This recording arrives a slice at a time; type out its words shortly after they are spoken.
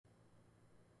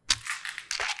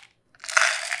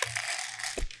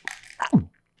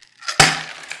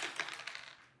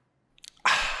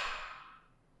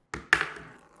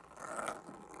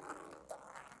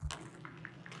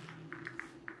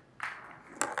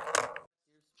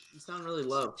sound really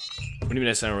low. What do you mean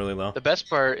I sound really low? The best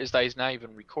part is that he's not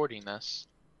even recording this.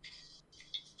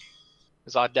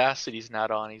 His Audacity's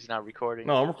not on. He's not recording.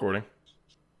 No, I'm recording.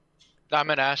 I'm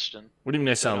at Ashton. What do you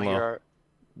mean I sound low? You're...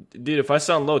 Dude, if I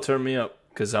sound low, turn me up.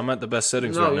 Because I'm at the best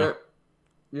settings right now.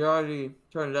 You already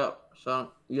turned it up. So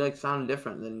you sound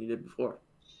different than you did before.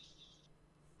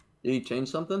 Did you change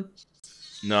something?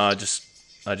 No, I just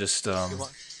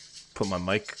put my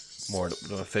mic more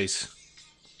to my face.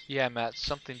 Yeah, Matt,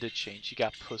 something did change. You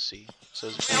got pussy. So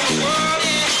it's... Yeah!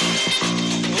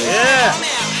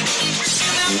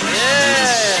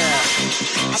 Yeah!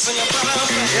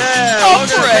 Yeah! Oh,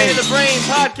 Welcome to Pain in the Brain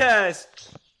podcast!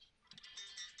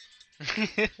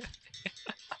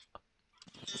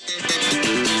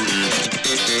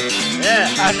 Yeah!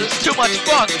 Ashton, it's too much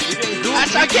funk!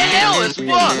 Ashton, I can't handle this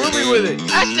funk! Groovy with it!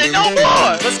 Ashton, no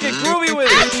more! Let's get groovy with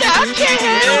it! Ashton, I can't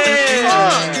handle this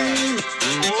funk!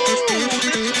 Ooh,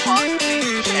 this funk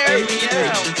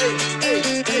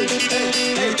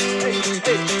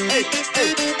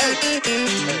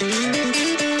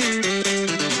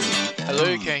Hello,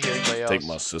 you can't hear anybody else. Take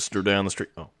my sister down the street.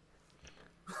 Oh.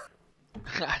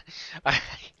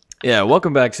 Yeah,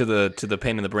 welcome back to the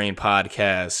Pain in the Brain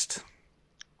podcast.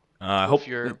 I hope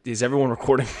is everyone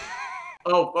recording?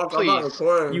 Oh fuck! Please. I'm not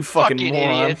recording. You fucking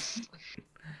moron! idiots!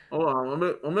 Hold on,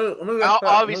 let me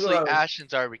Obviously,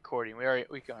 Ashton's are recording. We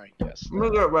can already guess. Let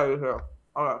me get ready here.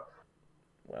 Alright.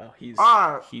 Wow,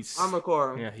 he's I'm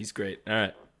recording. yeah, he's great. All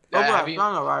right. Okay,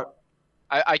 alright.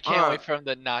 I can't Alright. wait for him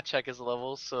to not check his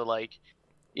levels, so like,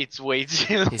 it's way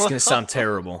too. He's gonna sound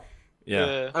terrible.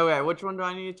 Yeah. Okay, which one do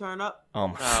I need to turn up? Oh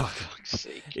my Oh, fuck. fuck's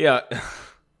sake. Yeah.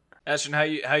 Ashton, how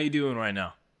you doing right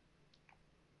now?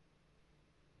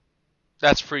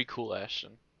 That's pretty cool,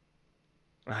 Ashton.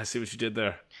 I see what you did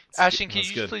there. Ashton, can That's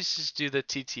you good. please just do the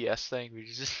TTS thing? We're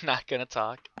just not gonna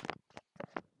talk.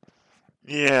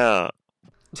 Yeah.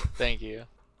 Thank you.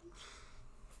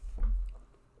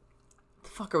 The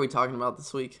fuck are we talking about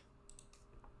this week?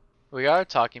 We got our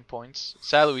talking points.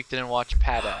 Sadly, we didn't watch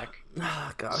Paddock.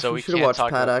 Oh, gosh, So we we should have can't watched talk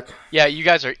about- Paddock. Yeah, you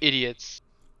guys are idiots.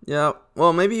 Yeah,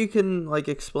 well, maybe you can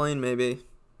explain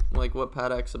like what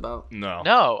Paddock's about. No.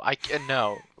 No, I can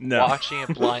no. No. Watching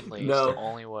it blindly No. is the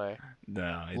only way.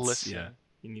 No. It's Listen. yeah.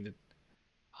 You need to.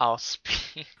 I'll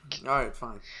speak. All right,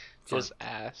 fine. Just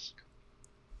ask.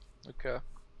 Okay.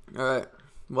 All right.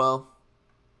 Well,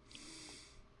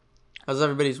 how's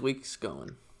everybody's weeks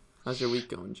going? How's your week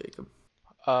going, Jacob?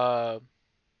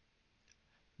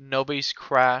 Nobody's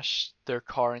crashed their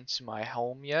car into my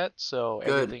home yet, so Good.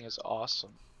 everything is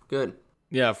awesome. Good.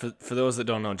 Yeah. For those that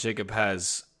don't know, Jacob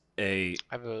has a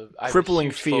I have a crippling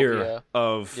huge fear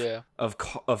phobia. of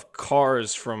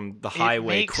cars from the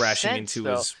highway makes crashing sense, into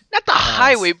though. his. Not the house.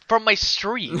 highway, from my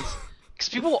street. Because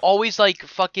people always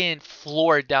fucking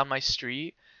floor it down my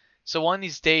street. So one of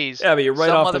these days, Yeah, but you're right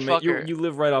some off the main. motherfucker- You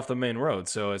live right off the main road,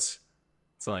 so it's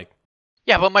like.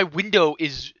 Yeah, but my window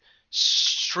is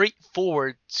straight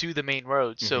forward to the main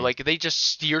road. So Mhm. if they just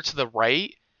steer to the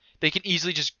right, they can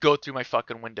easily just go through my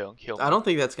fucking window and kill me. I don't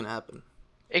think that's gonna happen.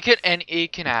 It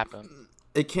can happen.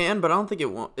 It can, but I don't think it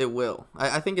won't. It will.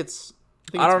 I think it's.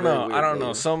 I don't very know. weird I don't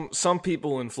know. behavior. Some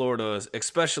people in Florida,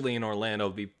 especially in Orlando,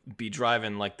 be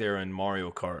driving like they're in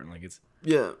Mario Kart, and like it's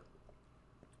Yeah.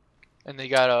 And they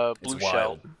got a blue it's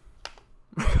shell.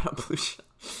 wild. Blue shell.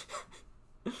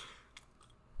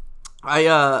 I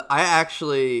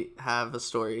actually have a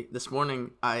story. This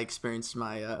morning I experienced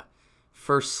my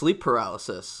first sleep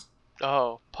paralysis.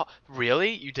 Oh,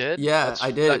 really? You did? Yeah,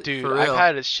 I did, Dude, for I've real.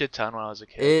 had a shit ton when I was a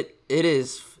kid. It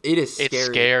is scary. It's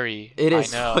scary. It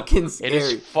is I know. fucking It scary.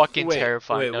 is fucking Wait,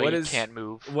 terrifying. wait, No, what you is- can't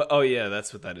move. What, oh yeah,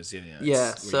 that's what that is. Yeah. It's Yeah,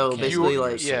 where so you can't basically, move like-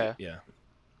 your seat. Yeah. Yeah.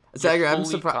 Zachary, I'm fully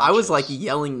surprised. I was conscious.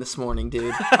 yelling this morning,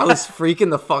 dude. I was freaking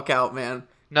the fuck out, man.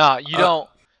 Nah, you don't.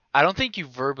 I don't think you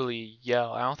verbally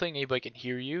yell. I don't think anybody can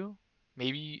hear you.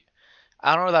 Maybe.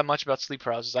 I don't know that much about sleep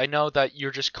paralysis. I know that you're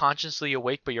just consciously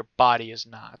awake, but your body is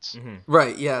not. Mm-hmm.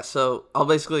 Right, yeah, so I'll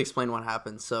basically explain what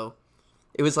happened. So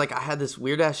it was I had this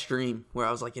weird ass dream where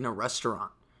I was in a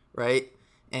restaurant, right?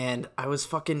 And I was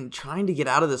fucking trying to get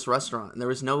out of this restaurant and there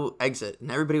was no exit and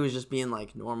everybody was just being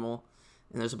normal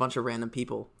and there's a bunch of random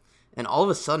people. And all of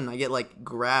a sudden I get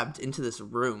grabbed into this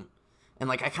room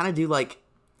and I kind of do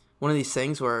one of these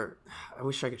things where I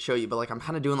wish I could show you, but I'm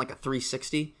kind of doing a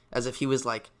 360 as if he was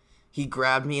he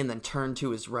grabbed me and then turned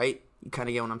to his right. You kind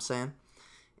of get what I'm saying?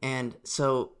 And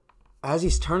so as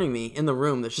he's turning me in the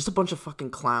room, there's just a bunch of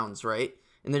fucking clowns, right?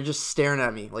 And they're just staring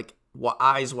at me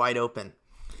eyes wide open.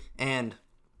 And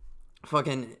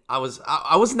fucking I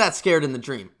wasn't that scared in the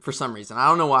dream for some reason. I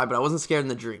don't know why, but I wasn't scared in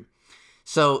the dream.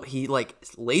 So he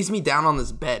lays me down on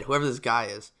this bed, whoever this guy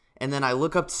is, And then I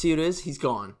look up to see who it is. He's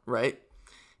gone, right?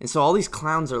 And so all these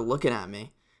clowns are looking at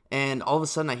me. And all of a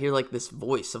sudden I hear like this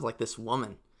voice of like this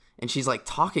woman. And she's like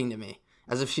talking to me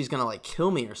as if she's going to like kill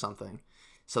me or something.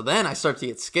 So then I start to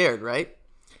get scared, right?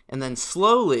 And then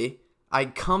slowly I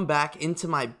come back into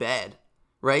my bed,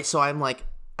 right? So I'm like,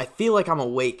 I feel like I'm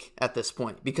awake at this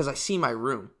point because I see my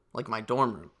room, like my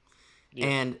dorm room.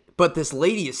 Yeah. But this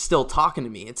lady is still talking to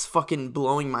me. It's fucking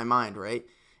blowing my mind, right?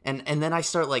 And then I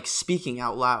start like speaking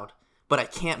out loud, but I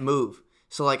can't move.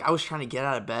 So like I was trying to get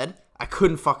out of bed. I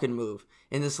couldn't fucking move.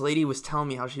 And this lady was telling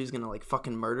me how she was going to like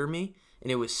fucking murder me.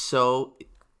 And it was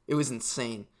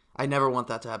insane. I never want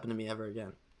that to happen to me ever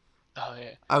again. Oh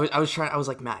yeah. I was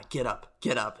like, Matt, get up.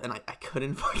 And I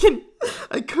couldn't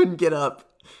I couldn't get up.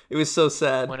 It was so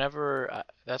sad.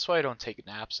 That's why I don't take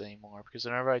naps anymore, because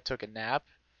whenever I took a nap,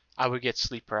 I would get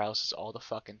sleep paralysis all the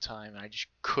fucking time, and I just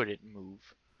couldn't move.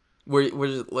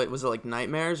 Was it like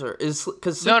nightmares, or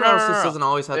because sleep paralysis doesn't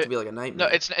always have to be like a nightmare?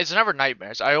 No, it's never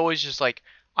nightmares. I always just like,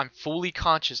 I'm fully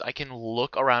conscious. I can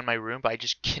look around my room, but I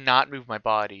just cannot move my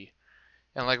body.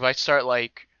 And like if I start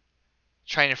like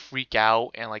trying to freak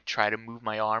out and like try to move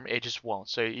my arm, it just won't.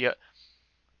 So yeah,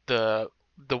 the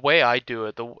way I do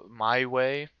it, my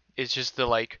way is just to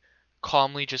like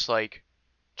calmly just like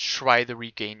try to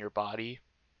regain your body.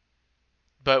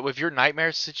 But with your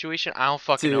nightmare situation, I don't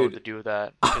fucking know what to do with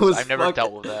that. I've never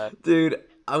dealt with that. Dude,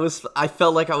 I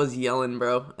felt like I was yelling,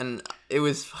 bro, and it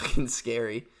was fucking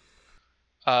scary.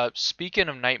 Speaking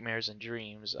of nightmares and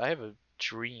dreams, I have a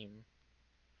dream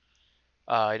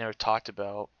I never talked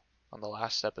about on the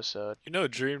last episode. You know,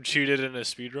 Dream cheated in a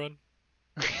speedrun?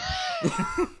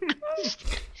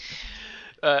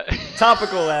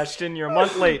 Topical, Ashton. You're a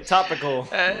month late. Topical.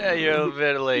 You're a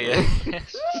bit late.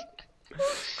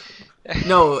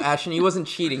 No, Ashton, he wasn't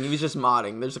cheating. He was just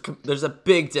modding. There's a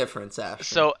big difference, Ashton.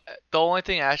 So the only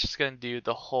thing Ashton's gonna do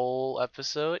the whole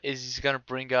episode is he's gonna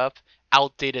bring up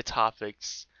outdated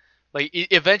topics. Like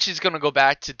eventually, he's gonna go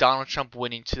back to Donald Trump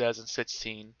winning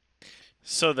 2016.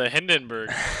 So the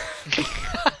Hindenburg.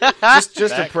 just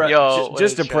to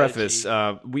preface,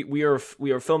 we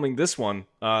are filming this one.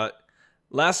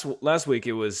 Last week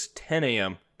it was 10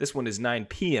 a.m. This one is 9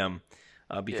 p.m.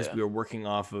 Because we were working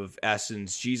off of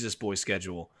Ashton's Jesus Boy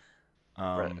schedule.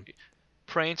 Right.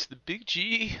 Praying to the big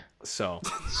G. So.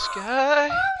 Sky.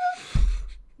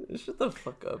 Shut the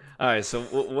fuck up. All right. So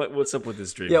what's up with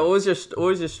this dream? Yeah. What was your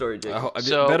story, Jake?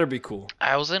 So, better be cool.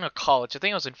 I was in a college. I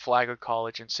think I was in Flagler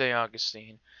College in St.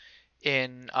 Augustine.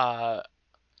 And I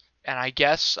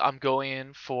guess I'm going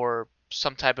in for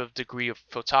some type of degree of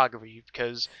photography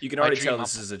because you can already tell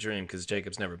this is a dream because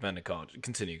Jacob's never been to college.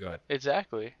 Continue. Go ahead.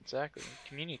 Exactly.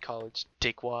 Community college,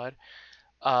 dickwad.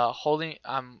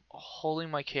 I'm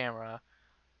holding my camera.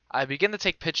 I begin to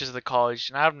take pictures of the college,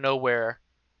 and out of nowhere,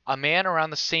 a man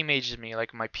around the same age as me,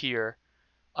 like my peer,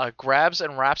 grabs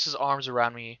and wraps his arms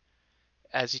around me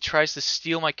as he tries to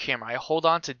steal my camera. I hold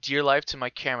on to dear life to my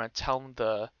camera and tell him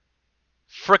to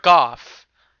frick off.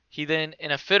 He then,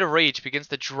 in a fit of rage, begins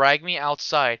to drag me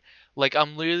outside. Like,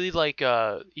 I'm literally like,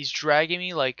 he's dragging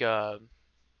me like, I'm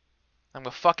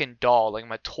a fucking doll, like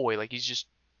my toy. Like, he's just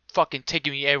fucking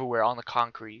taking me everywhere on the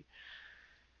concrete.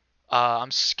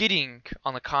 I'm skidding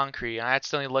on the concrete, and I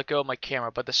accidentally let go of my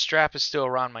camera, but the strap is still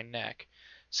around my neck.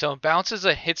 So it bounces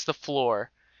and hits the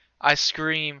floor. I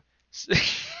scream,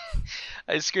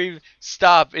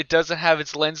 stop, it doesn't have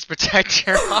its lens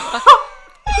protector on.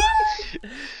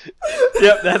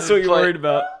 Yep, that's what you're worried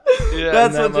about. Yeah,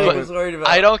 that's what Jake was worried about.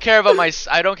 I don't care about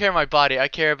my body. I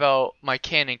care about my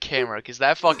Canon camera because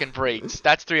that fucking breaks.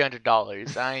 That's $300.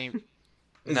 Is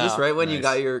this right when you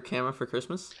got your camera for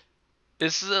Christmas?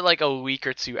 This is like a week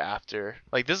or two after.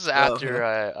 Like this is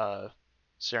after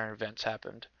certain events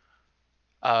happened.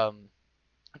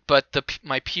 But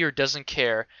my peer doesn't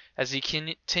care as he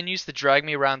continues to drag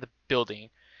me around the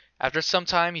building. After some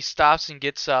time, he stops and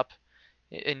gets up.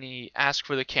 And he asks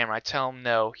for the camera. I tell him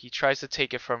no. He tries to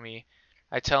take it from me.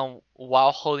 I tell him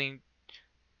while holding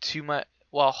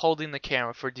the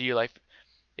camera for dear life,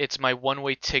 it's my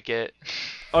one-way ticket.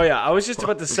 Oh yeah, I was just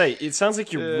about to say. It sounds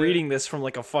like you're reading this from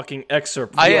like a fucking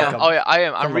excerpt. I am. I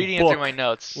am. I'm reading it through my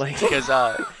notes because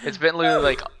it's been literally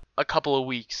like a couple of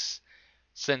weeks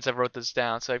since I wrote this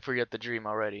down, so I forget the dream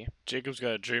already. Jacob's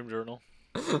got a dream journal.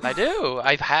 I do.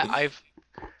 I've.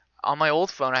 On my old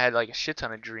phone, I had like a shit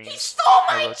ton of dreams. He stole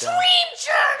my dream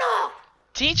journal!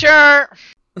 Teacher!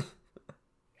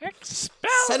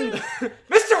 Expelled!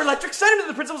 Mr. Electric, send him to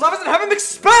the principal's office and have him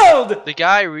expelled! The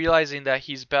guy, realizing that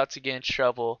he's about to get in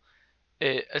trouble,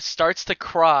 starts to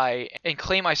cry and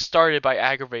claim I started by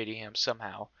aggravating him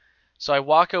somehow. So I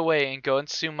walk away and go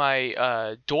into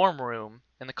my dorm room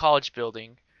in the college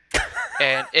building.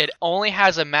 And it only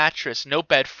has a mattress, no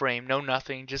bed frame, no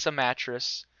nothing, just a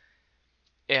mattress.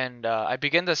 And I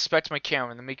began to inspect my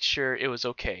camera to make sure it was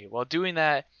okay. While doing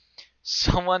that,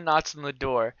 someone knocks on the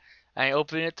door, and I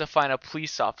open it to find a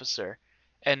police officer.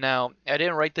 And now, I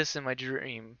didn't write this in my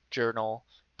dream journal,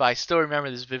 but I still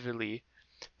remember this vividly.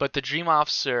 But the dream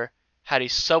officer had a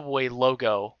Subway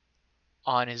logo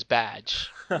on his badge.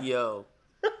 Yo.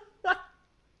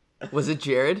 Was it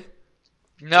Jared?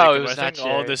 No, Jacob, it was I not think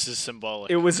all Jared. this is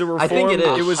symbolic. It was a reformed. I think it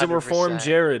is. It was a reformed 100%.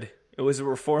 Jared. It was a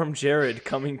reformed Jared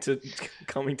coming to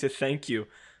thank you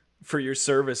for your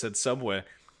service at Subway.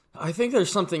 I think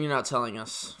there's something you're not telling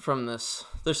us from this.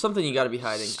 There's something you got to be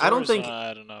hiding. I don't think.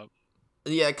 I don't know.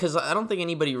 Yeah, because I don't think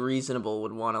anybody reasonable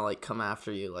would want to like come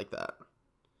after you like that.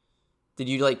 Did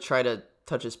you like try to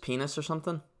touch his penis or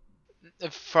something?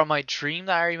 From my dream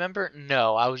that I remember,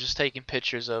 no, I was just taking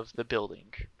pictures of the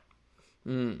building.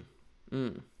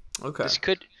 Okay.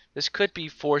 This could be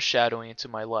foreshadowing into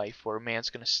my life where a man's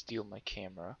gonna steal my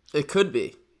camera. It could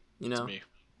be. You know. It's me.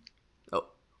 Oh.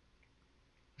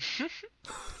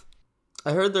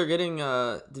 I heard they're getting.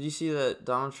 Did you see that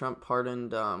Donald Trump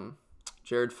pardoned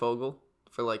Jared Fogle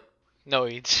for like? No,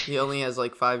 he He only has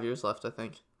like 5 years left, I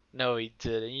think. no, he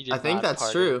didn't. He did I think not that's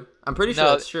pardon. true. I'm pretty sure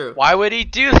No, that's true. Why would he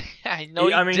do that? I know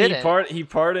he didn't. He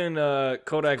pardoned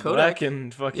Kodak Black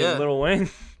and fucking Yeah. Lil Wayne.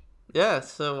 Yeah.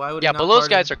 So why would? Yeah, he not but those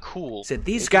pardon- guys are cool. Said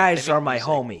these They guys make are my music.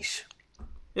 homies.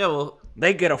 Yeah. Well.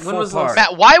 They get a When full was last- part.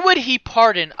 Matt, why would he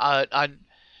pardon a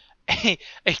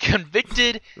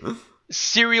convicted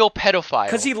serial pedophile?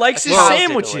 Because he likes his Well, I'll do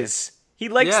sandwiches. He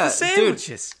likes Yeah, the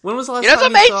sandwiches. When was the last He doesn't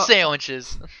time make you saw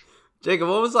sandwiches. Jacob?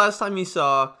 When was the last time you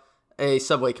saw a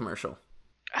Subway commercial?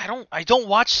 I don't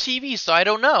watch TV, so I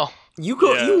don't know. You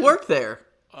go. Yeah. You work there.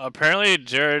 Apparently,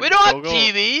 Jared We don't have Fogle,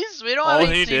 TVs. We don't all have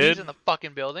any he TVs did- in the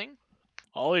fucking building.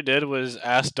 all he did was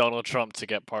ask Donald Trump to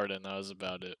get pardoned. That was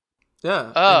about it.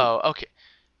 Yeah. Oh, okay.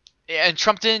 And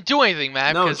Trump didn't do anything,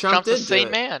 man, No, because Trump Trump's a did do sane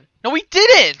it. man. No, he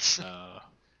didn't.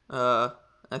 I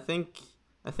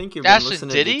think you've been Ashton,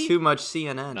 listening did to he? too much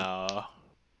CNN. No.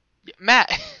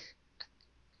 Matt,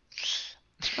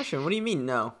 Ashton, what do you mean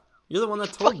no? You're the one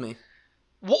that told me.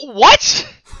 what?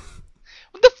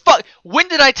 What the fuck? When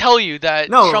did I tell you that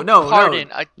Trump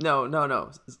pardoned?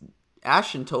 No.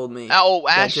 Ashton told me. Oh,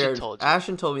 that Ashton told you.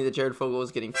 Ashton told me that Jared Fogle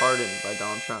was getting pardoned by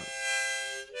Donald Trump.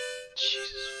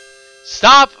 Jesus.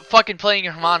 Stop fucking playing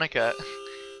your harmonica.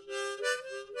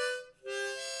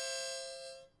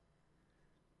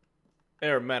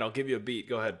 There, Matt, I'll give you a beat.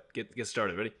 Go ahead, get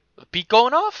started. Ready? Beat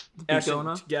going off? going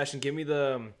on? Ashton, give me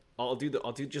the. I'll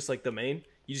do just like the main.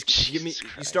 You just give me. Jesus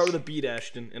You start with a beat,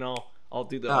 Ashton, and I'll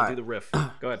do the Alright. riff.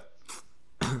 Go ahead.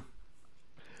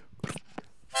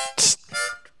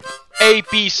 A,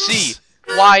 B, C,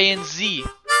 Y, and Z.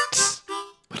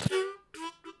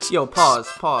 Yo, pause.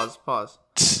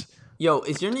 Yo,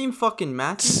 is your name fucking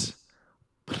Matthew?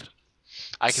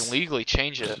 I can legally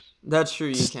change it. That's true,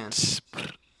 you can.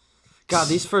 God,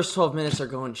 these first 12 minutes are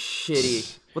going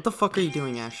shitty. What the fuck are you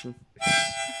doing, Ashton?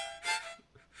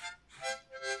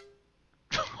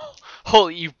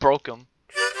 Holy, you broke him.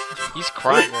 He's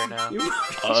crying right now.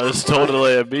 It's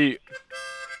totally a beat.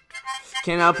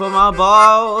 Can I put my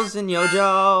balls in your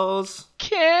jaws?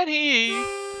 Can he?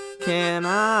 Can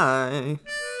I?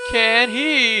 Can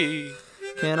he?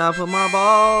 Can I put my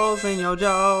balls in your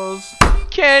jaws?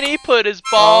 Can he put his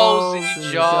balls in Balls in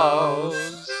your your jaws?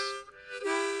 jaws.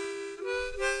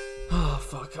 Oh,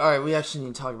 fuck. Alright, we actually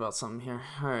need to talk about something here.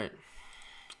 Alright.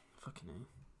 Fucking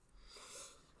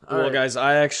A. Well, Alright. guys,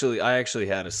 I actually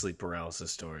had a sleep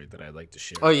paralysis story that I'd like to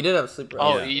share. Oh, you did have sleep Oh,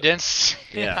 paralysis. Yeah. you didn't?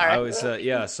 Yeah, Alright. I was.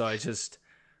 So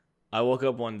I woke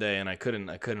up one day and I couldn't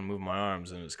move my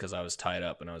arms, and it was because I was tied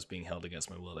up and I was being held against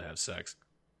my will to have sex.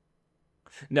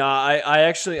 No, I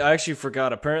actually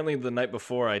forgot. Apparently, the night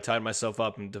before, I tied myself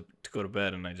up and to go to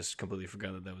bed, and I just completely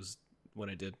forgot that was what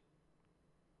I did.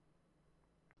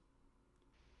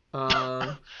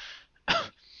 I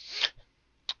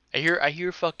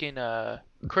hear fucking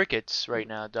crickets right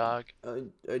now, dog. I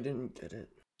didn't get it.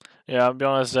 Yeah, I'll be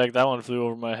honest, Zach, that one flew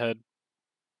over my head.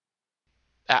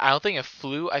 I don't think it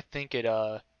flew. I think it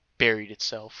buried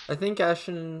itself. I think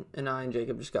Ashton and I and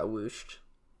Jacob just got whooshed.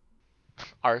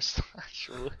 Ours,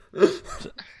 actually.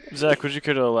 Zach, would you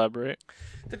care to elaborate?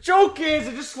 The joke is,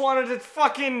 I wanted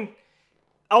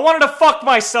to fuck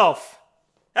myself.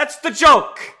 That's the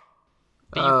joke.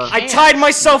 But you I can't. I tied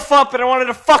myself up and I wanted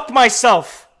to fuck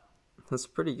myself. That's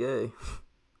pretty gay.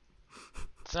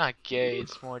 It's not gay.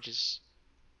 It's more just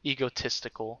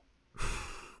egotistical.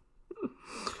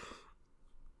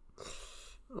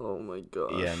 Oh my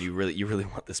god. Yeah, and you really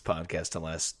want this podcast to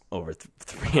last over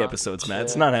 3 episodes, Matt.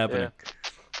 It's not happening.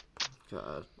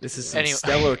 God. This is some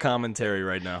stellar commentary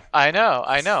right now. I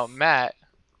know. Matt.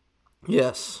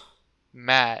 Yes.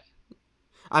 Matt.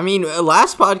 I mean,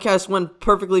 last podcast went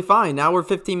perfectly fine. Now we're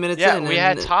 15 minutes in. Yeah, we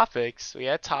had topics. All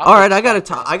right, I got a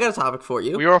topic for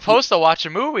you. We were supposed to watch a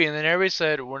movie, and then everybody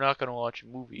said we're not going to watch a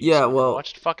movie. Yeah, so well,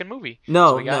 watch the fucking movie.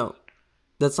 No,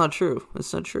 that's not true.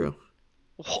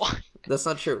 What? That's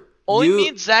not true. Only me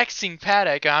and Zach seen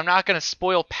Paddock, and I'm not going to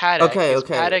spoil Paddock. Okay.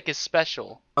 Paddock is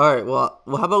special. All right, well,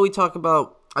 how about we talk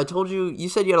about... I told you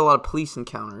said you had a lot of police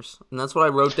encounters, and that's what I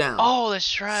wrote down. Oh,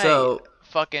 that's right. So...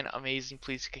 fucking amazing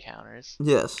police encounters.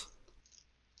 Yes.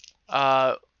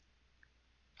 I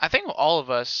think all of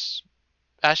us...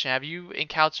 Ashton, have you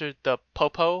encountered the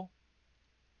Popo?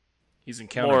 He's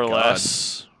encountered more or God.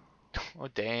 less. Oh,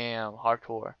 damn.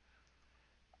 Hardcore.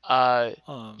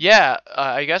 Yeah,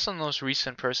 I guess I'm the most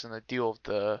recent person to deal with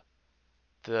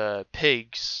the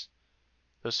pigs,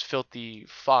 those filthy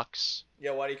fucks.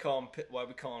 Yeah, why do we call them? Why are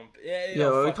we calling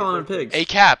them pigs?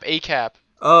 ACAB.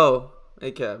 Oh,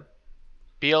 ACAB.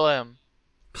 BLM.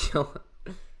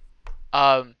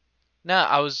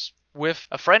 I was with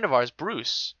a friend of ours,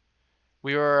 Bruce.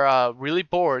 We were really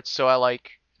bored, so at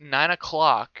like 9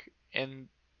 o'clock in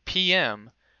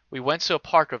PM, we went to a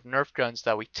park of Nerf guns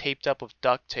that we taped up with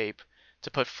duct tape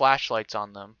to put flashlights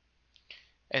on them.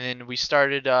 And then we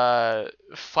started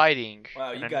fighting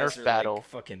in a Nerf battle. Like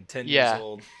fucking 10 years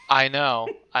old. I know.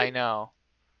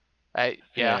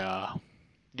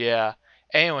 Yeah.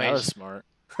 Anyways, that was smart.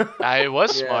 I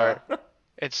was smart.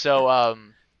 And so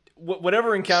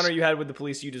whatever encounter you had with the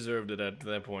police, you deserved it at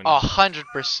that point.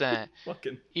 100%.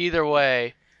 Fucking. Either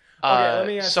way, let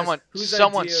me ask someone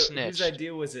snitched. Whose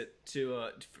idea was it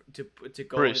to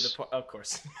go Bruce. into the park? Of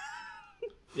course.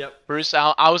 Yep. Bruce,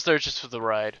 I was there just for the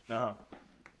ride. Uh-huh.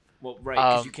 Well, right,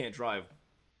 because you can't drive.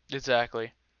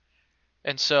 Exactly.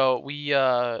 And so we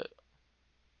go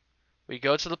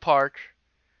to the park,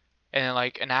 and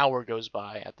like an hour goes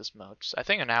by at this most. I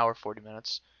think an hour, 40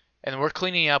 minutes. And we're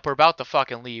cleaning up. We're about to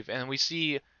fucking leave, and we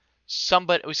see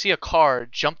a car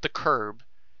jump the curb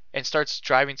and starts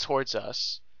driving towards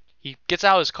us. He gets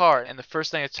out of his car, and the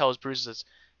first thing I tell Bruce is,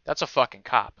 "That's a fucking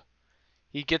cop."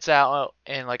 He gets out,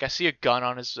 and like I see a gun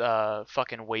on his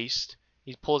fucking waist.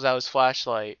 He pulls out his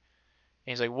flashlight,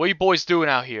 and he's like, "What are you boys doing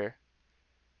out here?"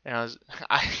 And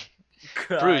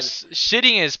Bruce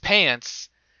shitting his pants.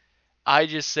 I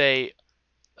just say,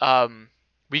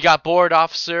 "We got bored,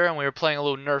 officer, and we were playing a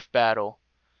little Nerf battle."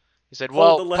 He said,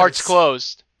 "Well, part's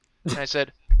closed." And I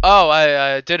said, "Oh,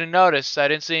 I didn't notice. I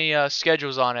didn't see any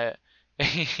schedules on it." And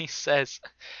he says,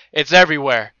 "It's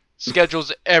everywhere.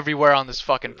 Schedules everywhere on this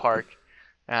fucking park."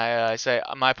 And I say,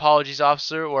 "My apologies,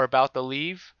 officer. We're about to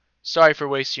leave. Sorry for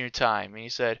wasting your time." And he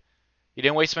said, "You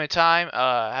didn't waste my time.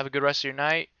 Have a good rest of your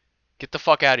night. Get the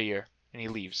fuck out of here." And he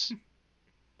leaves.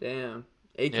 Damn.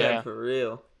 ACAB for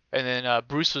real. And then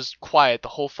Bruce was quiet the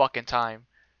whole fucking time.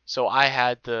 So I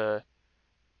had to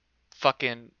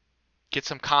fucking get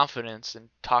some confidence and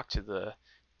talk to the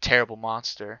terrible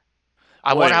monster.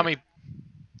 I wonder how many...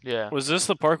 Yeah. Was this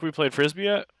the park we played Frisbee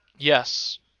at?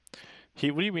 Yes.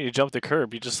 What do you mean he jumped the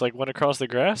curb? He just like went across the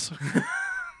grass?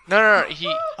 No.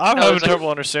 I'm having trouble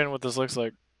understanding what this looks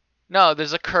like. No,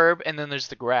 there's a curb and then there's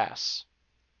the grass.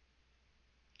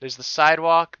 There's the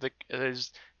sidewalk,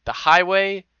 there's the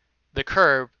highway, the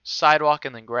curb, sidewalk,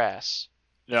 and then grass.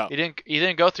 Yeah. He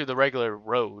didn't go through the regular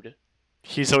road.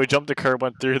 So he jumped the curb,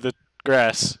 went through the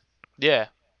grass. Yeah.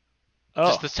 Oh.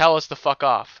 Just to tell us to fuck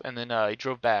off, and then he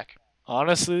drove back.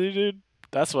 Honestly, dude,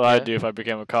 that's what I'd do if I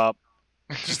became a cop.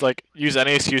 Just like use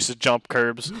any excuse to jump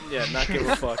curbs. Yeah, not give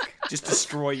a fuck. Just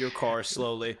destroy your car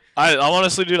slowly. I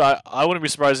honestly, dude, I wouldn't be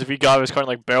surprised if he got his car and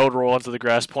like barreled roll into the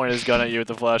grass, pointed his gun at you with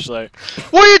the flashlight.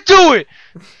 What are you doing?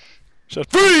 Shut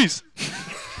freeze! Put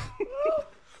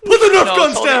the Nerf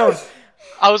guns down!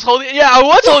 I was holding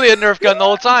a Nerf gun the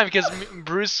whole time because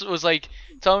Bruce was like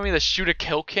telling me to shoot a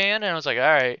kill can, and I was like, all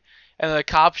right. And then the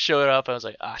cop showed up, and I was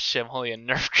like, ah, shit, I'm holding a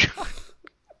Nerf gun.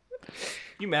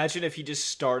 You imagine if he just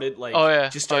started like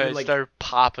started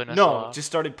popping us off. Just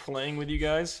started playing with you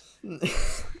guys.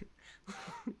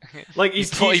 Like he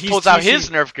pulls out his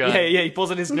Nerf gun. Yeah, he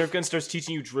pulls out his Nerf gun, starts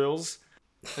teaching you drills.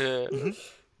 Yeah.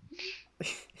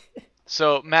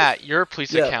 So Matt, you're a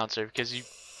police encounter because you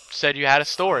said you had a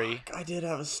story. I did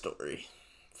have a story.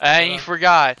 And you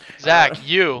forgot, Zach,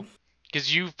 you,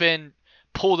 because you've been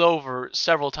pulled over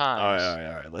several times. All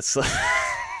right. Let's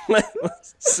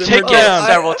simmer down.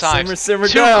 Several times. Simmer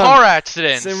Two down. car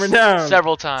accidents. Simmer down.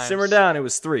 Several times. Simmer down. It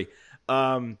was 3.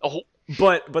 But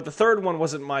the third one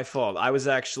wasn't my fault. I was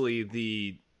actually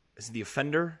the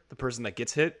offender, the person that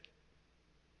gets hit.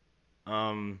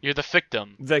 You're the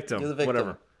victim.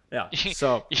 Whatever. Yeah.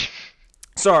 So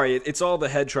Sorry, it's all the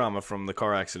head trauma from the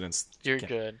car accidents. You're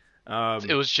good.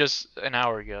 It was just an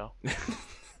hour ago.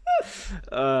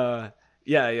 Yeah.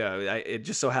 It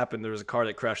just so happened there was a car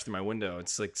that crashed through my window.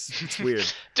 It's like it's weird.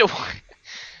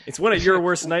 It's one of your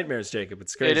worst nightmares, Jacob.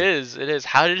 It's crazy. It is.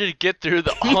 How did it get through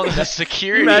all the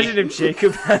security? Imagine if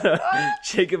Jacob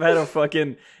had a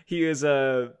fucking he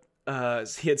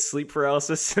had sleep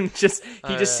paralysis and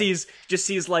he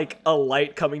sees like a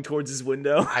light coming towards his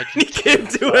window. He can't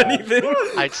do anything.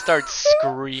 I'd start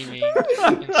screaming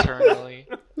internally.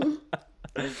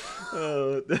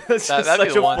 Oh, that's just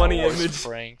such a funny image.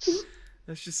 Pranks.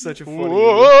 That's just such a funny image.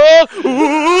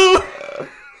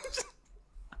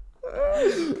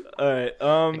 All right.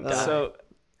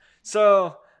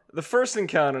 So the first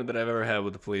encounter that I've ever had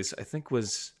with the police, I think it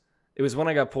was when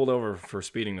I got pulled over for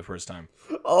speeding the first time.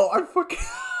 Oh,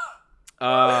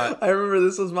 I remember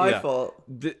this was my fault.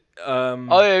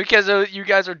 Oh yeah, because you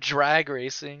guys are drag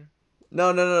racing.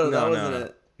 No, that wasn't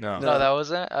it. No, that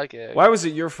wasn't it. Okay. Why was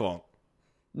it your fault?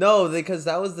 No, because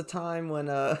that was the time when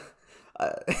that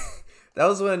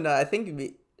was when I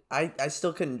think I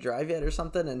still couldn't drive yet or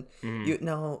something, and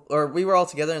or we were all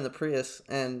together in the Prius,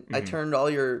 and I turned all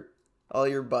your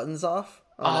buttons off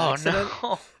on accident,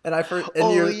 no!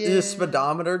 And your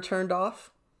speedometer turned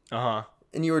off. Uh-huh.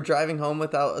 And you were driving home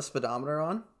without a speedometer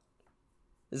on.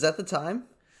 Is that the time?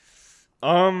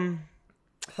 I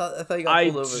thought you got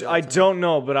pulled over. I don't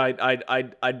know, but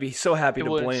I'd be so happy to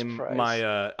blame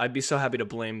I'd be so happy to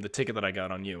blame the ticket that I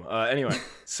got on you. Anyway,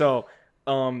 so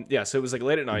so it was like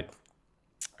late at night.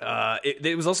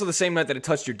 It was also the same night that it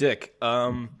touched your dick.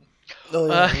 No,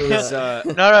 that's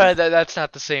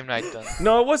not the same night then.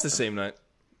 No, it was the same night.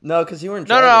 No, because you weren't.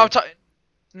 No, I'm talking.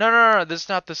 No. This is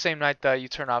not the same night that you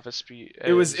turn off a speed.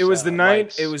 It was the night.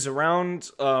 Lights. It was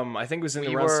around. I think it was it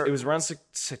was around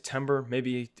September,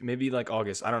 maybe like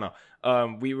August. I don't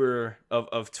know. We were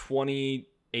of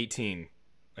 2018,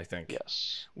 I think.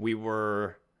 Yes. We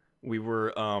were.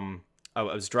 I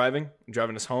was driving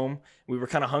us home. We were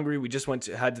kind of hungry. We just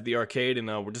had to the arcade, and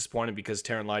we're disappointed because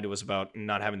Taryn lied to us about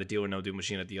not having the deal or no deal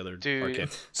machine at the other arcade.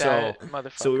 So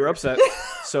we were upset.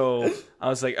 So I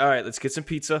was like, all right, let's get some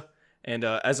pizza. And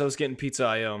as I was getting pizza,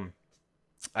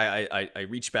 I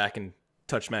reached back and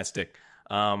touched Matt's dick.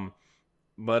 So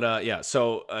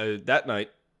that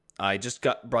night I just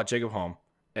brought Jacob home,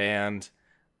 and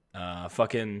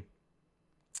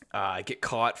I get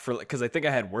caught because I think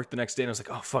I had work the next day, and I was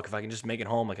like, oh fuck, if I can just make it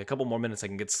home like a couple more minutes, I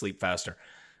can get to sleep faster.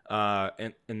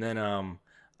 And then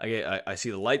I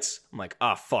see the lights. I'm like,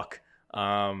 fuck.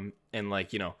 And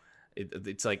like, you know,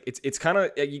 it's like it's kind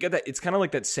of, you get that, it's kind of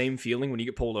like that same feeling when you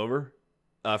get pulled over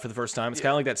for the first time. It's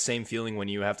kind of like that same feeling when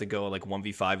you have to go like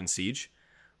 1v5 in Siege.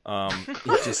 Your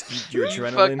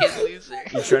adrenaline.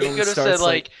 You could have said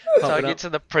like talking to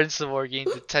the principal or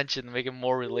getting detention to make it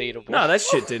more relatable. No, that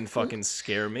shit didn't fucking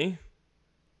scare me.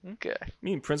 Okay.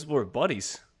 Me and principal are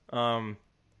buddies. I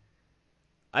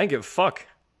didn't give a fuck.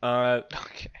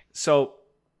 Okay. So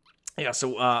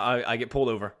I get pulled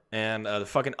over, and the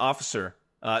fucking officer.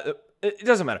 It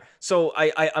doesn't matter. So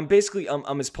I'm basically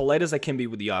I'm as polite as I can be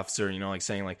with the officer. You know, like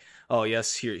saying like, oh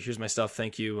yes, here's my stuff.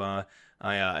 Thank you.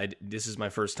 This is my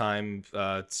first time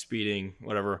speeding,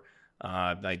 whatever.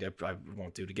 I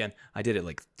won't do it again. I did it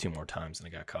like 2 more times and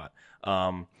I got caught.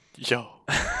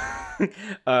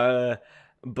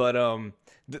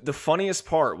 The funniest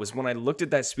part was when I looked at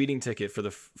that speeding ticket for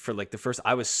the first.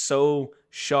 I was so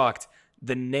shocked.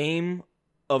 The name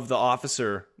of the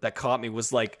officer that caught me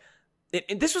was like,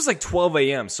 this was like 12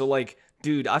 a.m. So like,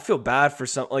 dude, I feel bad for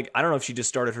some, like, I don't know if she just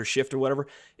started her shift or whatever.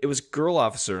 It was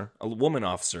a woman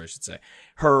officer, I should say.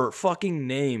 Her fucking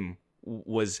name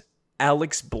was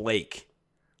Alex Blake.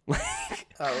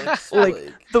 Alex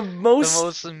Blake. The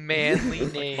most manly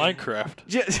name. Minecraft.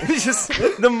 Yeah, just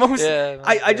the most. Yeah,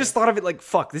 I just thought of it like,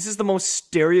 fuck, this is the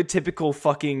most stereotypical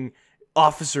fucking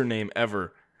officer name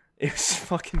ever. It was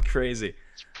fucking crazy.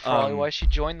 Probably why she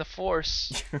joined the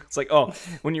force. It's like, oh,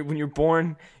 when you're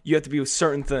born, you have to be a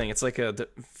certain thing. It's like a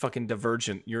fucking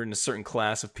Divergent. You're in a certain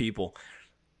class of people.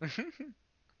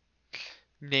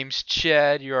 Name's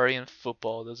Chad. You're already in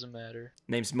football. Doesn't matter.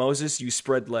 Name's Moses. You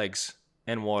spread legs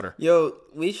and water. Yo,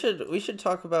 we should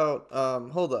talk about.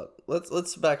 Hold up. Let's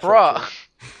backtrack. Bruh. Here.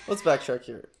 Let's backtrack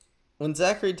here. When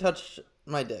Zachary touched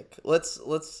my dick, let's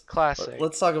classic.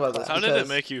 Let's talk about that. How did it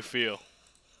make you feel?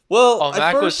 Well,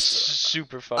 Mac was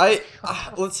super fun.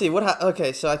 Let's see what.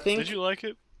 Okay, so I think. Did you like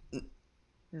it?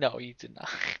 No, you did not.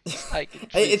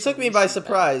 It took me by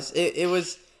surprise. It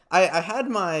was. I had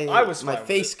my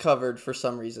face covered for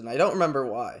some reason. I don't remember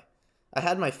why. I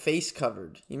had my face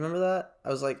covered. You remember that? I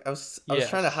was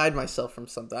trying to hide myself from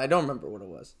something. I don't remember what it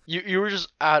was. You were just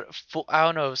at full, I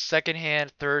don't know, second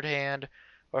hand, third hand,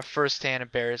 or first hand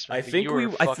embarrassment. I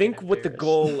think what the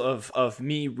goal of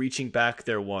me reaching back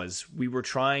there was, we were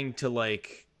trying to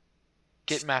like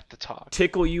get Matt to talk,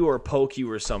 tickle you or poke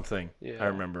you or something. Yeah. I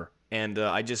remember. And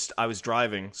I was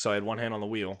driving, so I had one hand on the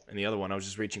wheel, and the other one I was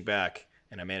just reaching back,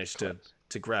 and I managed to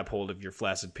grab hold of your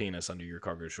flaccid penis under your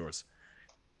cargo shorts.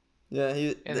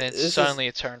 Yeah, and then suddenly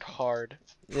it turned hard.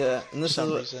 Yeah, and this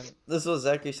is what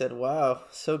Zachary said. Wow,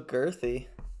 so girthy.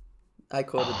 I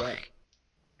quoted that.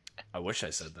 I wish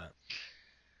I said that.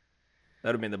 That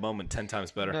would have made the moment 10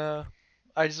 times better. No,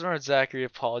 I just remember Zachary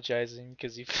apologizing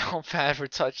because he felt bad for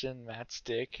touching Matt's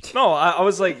dick. No, I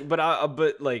was like,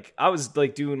 I was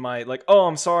like doing my like, oh,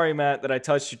 I'm sorry, Matt, that I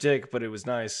touched your dick, but it was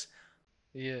nice.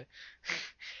 Yeah,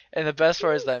 and the best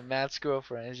part is that Matt's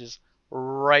girlfriend is just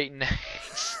right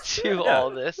next to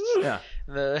all this. Yeah.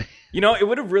 It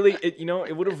would have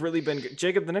really been good.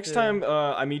 Jacob, the next time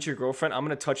I meet your girlfriend, I'm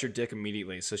gonna touch your dick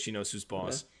immediately so she knows who's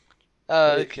boss.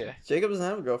 Okay. Jacob doesn't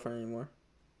have a girlfriend anymore.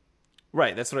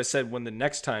 Right, that's what I said. When the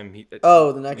next time he.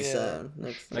 The next time.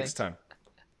 Next time.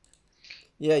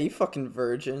 Yeah, you fucking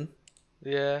virgin.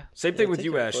 Yeah. Same thing with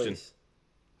you, Ashton.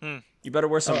 You better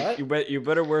wear some. Right. You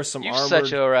better wear some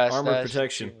armored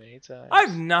protection.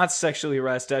 I've not sexually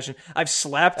harassed Ashton. I've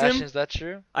slapped him. Ashton, is that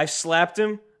true? I've slapped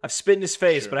him. I've spit in his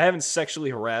face, but I haven't sexually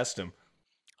harassed him.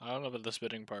 I don't know about the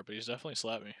spitting part, but he's definitely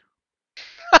slapped me.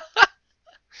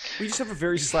 We just have a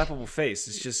very slappable face.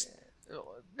 It's just.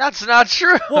 That's not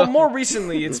true. Well, more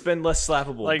recently, it's been less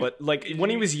slappable. But when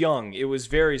he was young, it was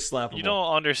very slappable. You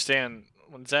don't understand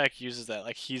when Zach uses that.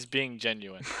 Like, he's being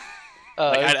genuine.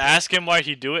 Okay. I'd ask him why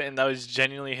he'd do it, and that was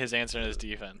genuinely his answer in his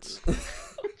defense.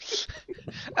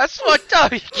 That's fucked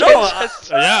up. Dude,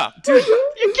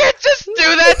 you can't just do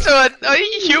that to a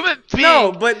human being.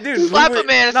 No, but dude, slap a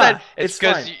man and said it's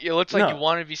because it looks like no. you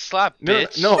want to be slapped,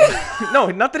 bitch. No,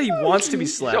 not that he wants to be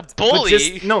slapped. You're a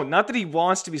bully. Not that he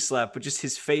wants to be slapped, but just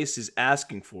his face is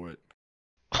asking for it.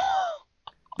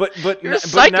 But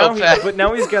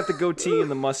now he's got the goatee and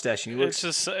the mustache, and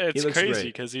it's crazy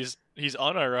because he's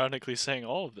unironically saying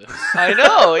all of this. I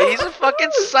know, he's a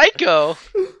fucking psycho.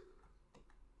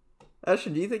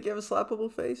 Ashton, do you think you have a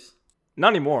slappable face? Not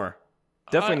anymore.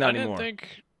 Definitely not anymore. I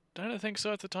didn't think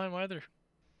so at the time either.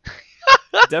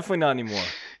 Definitely not anymore.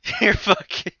 You're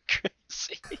fucking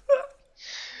crazy.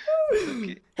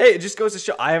 Hey, it just goes to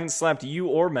show I haven't slapped you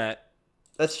or Matt.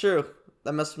 That's true.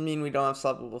 That must mean we don't have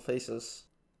slappable faces.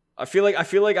 I feel like I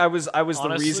was Honestly,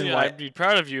 the reason why. I'd be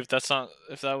proud of you if that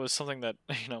was something that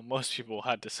most people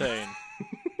had to say and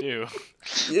do.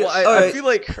 Yeah, I feel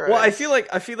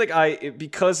like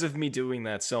because of me doing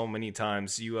that so many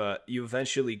times, you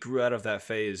eventually grew out of that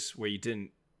phase where you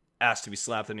didn't ask to be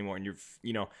slapped anymore, and your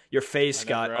face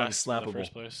got unslappable. In the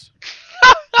first place.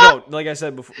 No, like I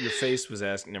said before, your face was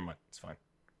asking. Never mind, it's fine.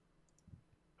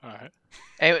 All right.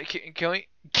 Anyway,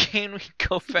 can we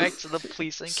go back to the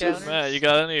police encounter? Matt, you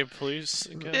got any police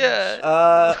encounters?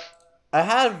 Yeah. I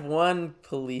had one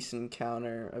police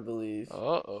encounter, I believe.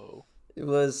 Uh-oh. It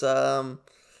was so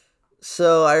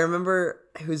I remember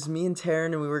it was me and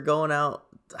Taryn, and we were going out.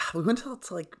 We went to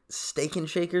like Steak and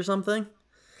Shake or something.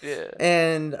 Yeah.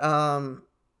 And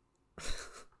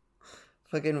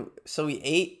so we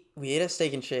ate at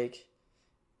Steak and Shake,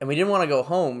 and we didn't want to go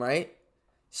home, right?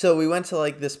 So we went to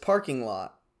like this parking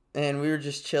lot, and we were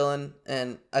just chilling,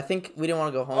 and I think we didn't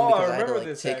want to go home because I had to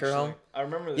like take her home. I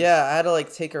remember this. Yeah, I had to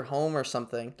like take her home or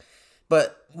something,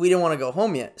 but we didn't want to go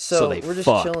home yet, so we're just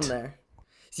chilling there.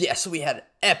 Yeah, so we had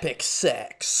epic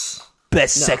sex.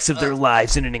 Best sex of their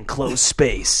lives in an enclosed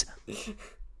space.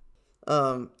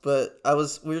 But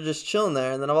we were just chilling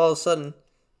there, and then all of a sudden,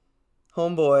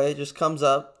 homeboy just comes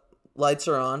up, lights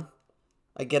are on.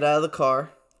 I get out of the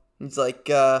car. He's like,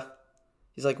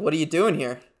 what are you doing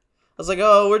here? I was like,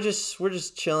 oh, we're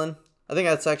just chilling. I think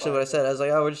that's actually what I said. I was like,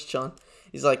 oh, we're just chilling.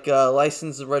 He's like,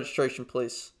 license and registration,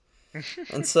 please.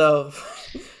 And so,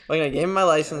 I gave him my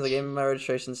license. I gave him my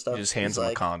registration stuff. You just hands him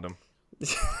a condom.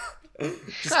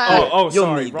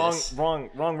 Sorry,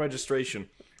 wrong registration.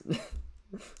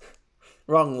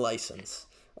 Wrong license.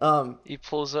 He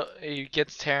pulls up. He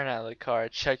gets Taryn out of the car,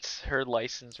 checks her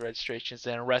license registrations,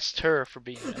 and arrests her for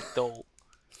being an adult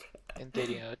and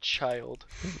dating a child.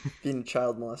 Being a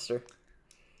child molester.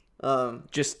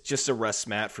 Just arrest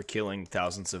Matt for killing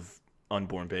thousands of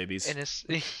unborn babies. And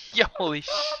holy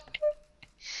shit.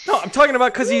 No, I'm talking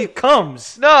about because he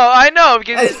comes. No, I know,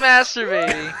 because he's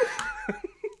masturbating.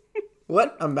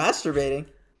 What? I'm masturbating.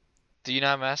 Do you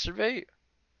not masturbate?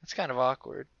 It's kind of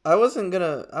awkward. I wasn't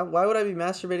gonna. Why would I be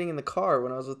masturbating in the car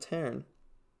when I was with Taryn?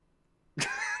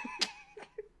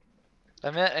 I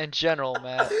meant in general,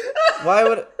 Matt. Why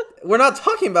would? We're not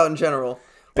talking about in general.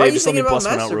 Why Babe, are you just let me thinking about bust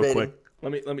one out real masturbating?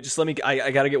 quick. Let me.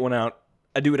 I gotta get one out.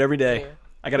 I do it every day. Yeah.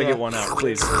 I gotta get one out,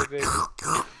 please.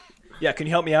 Yeah, can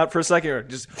you help me out for a second, or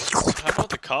just? How about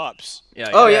the cops? Yeah.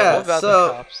 Oh What yeah. about the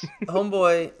So cops?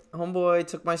 homeboy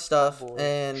took my stuff, Homeboy.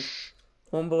 and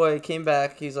homeboy came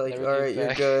back. He's like, Never "All came right, you're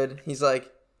back. good." He's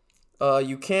like,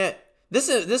 you can't." This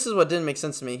is what didn't make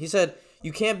sense to me. He said,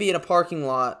 "You can't be in a parking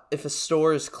lot if a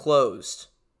store is closed."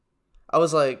 I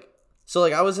was like, so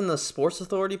like I was in the Sports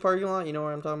Authority parking lot. You know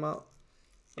where I'm talking about?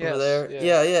 Yes, Over there.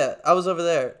 yeah. Yeah. I was over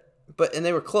there, and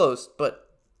they were closed. But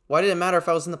why did it matter if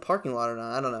I was in the parking lot or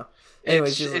not? I don't know.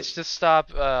 Anyways, It's to stop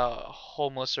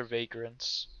homeless or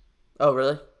vagrants. oh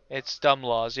really? It's dumb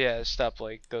laws, yeah, to stop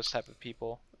like those type of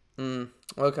people.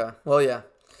 Okay. Well, yeah.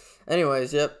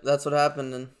 Anyways, yep, that's what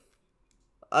happened, and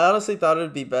I honestly thought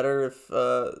it'd be better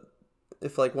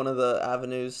if like one of the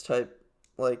avenues type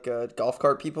like golf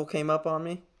cart people came up on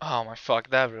me. Oh my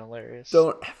fuck, that'd be hilarious.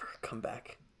 Don't ever come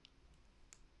back.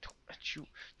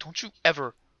 Don't you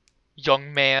ever,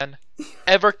 young man,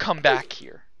 ever come back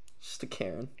here. Just a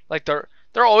Karen. Like they're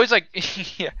always like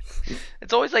yeah.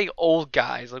 It's always like old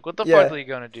guys. Like what the Yeah. fuck are you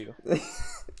gonna do?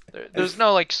 There's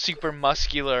no like super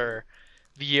muscular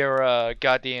Vieira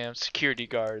goddamn security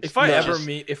guards. If I No.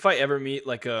 ever meet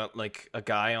like a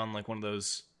guy on like one of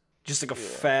those, just like a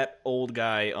fat old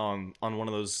guy on one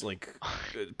of those like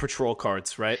patrol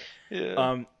carts, right?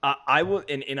 Yeah. I will,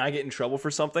 and I get in trouble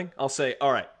for something. I'll say,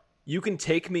 all right, you can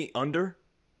take me under,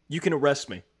 you can arrest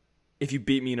me, if you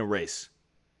beat me in a race,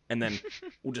 and then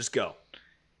we'll just go.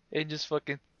 And just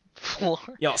fucking floor.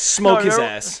 Yeah, I'll smoke his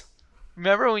remember- ass.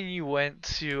 Remember when you went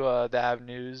to the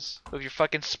Avenues with your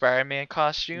fucking Spider-Man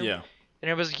costume? Yeah.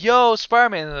 And it was, yo,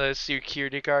 Spider-Man, and the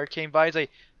security guard came by, he's like,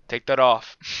 take that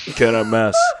off. Can I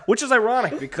mess? Which is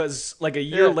ironic because like a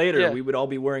year Yeah, later, yeah. we would all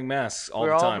be wearing masks all We're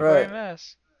the all time. Right. wearing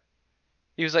masks.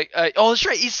 He was like, oh, that's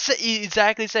right. He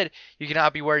exactly said you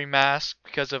cannot be wearing masks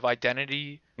because of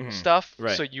identity stuff.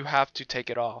 Right. So you have to take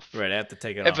it off. Right, I have to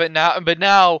take it And- off. But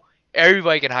now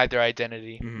everybody can hide their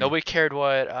identity. Mhm. Nobody cared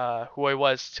what who I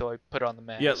was till I put on the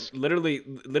mask. Yeah, literally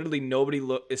nobody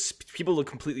people look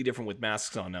completely different with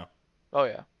masks on now. Oh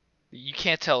yeah. You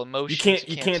can't tell emotions.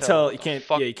 You can't tell what the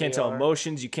fuck you can't they tell are.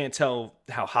 emotions, you can't tell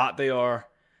how hot they are.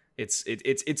 It's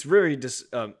very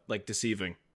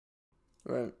deceiving.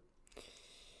 Right.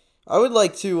 I would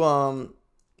like to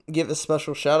give a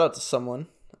special shout out to someone.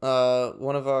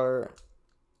 One of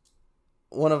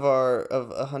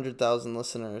 100,000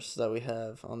 listeners that we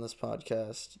have on this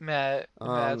podcast. Matt,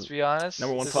 to be honest,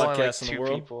 number one there's only, podcast like, in the two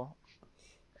world? People.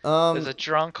 Um, There's a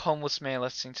drunk homeless man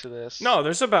listening to this. No,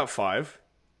 there's about 5.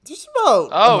 there's about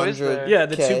Oh, is there? 100. Yeah,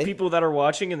 the Okay. 2 people that are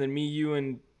watching, and then me, you,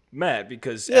 and Matt,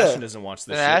 because Yeah. Ashton doesn't watch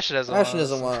this And shit. Ashton doesn't. Ashton wanna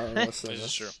doesn't listen. want to listen to This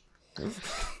is this.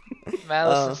 true. Matt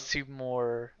listens to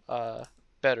more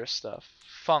better stuff.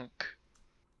 Funk.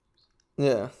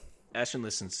 Yeah. Ashton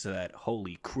listens to that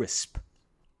holy crisp.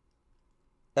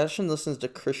 Ashton listens to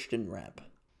Christian rap.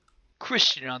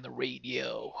 Christian on the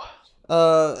radio.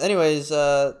 Anyways,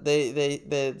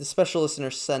 the special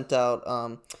listener sent out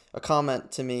a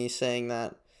comment to me saying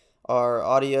that our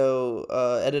audio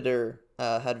editor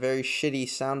had very shitty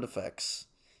sound effects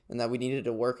and that we needed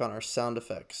to work on our sound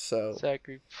effects. So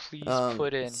Zachary, please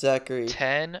put in Zachary.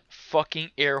 10 fucking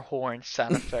air horn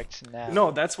sound effects now.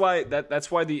 No, that's why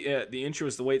the intro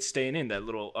is the way it's staying in, that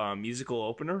little musical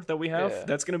opener that we have. Yeah.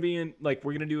 That's gonna be in, like,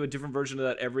 we're gonna do a different version of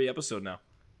that every episode now.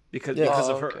 Because Yeah. because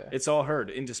Oh, of her. okay. It's all her.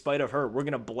 And despite of her, we're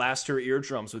gonna blast her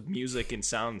eardrums with music and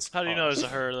sounds. How do you know it was a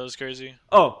her? That was crazy.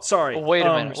 Oh, sorry. Oh, wait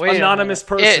a minute. Wait anonymous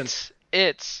a minute.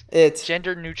 person. It's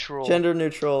gender neutral. Gender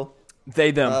neutral.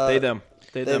 They them. Uh, They them.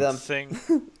 They they, them. them.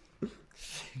 Thing.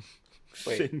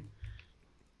 Wait,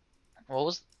 what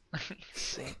was?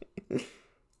 Sing.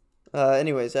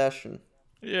 Anyways, Ashton.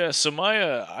 Yeah. So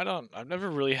my I've never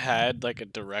really had like a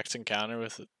direct encounter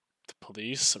with the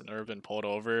police. I've never been pulled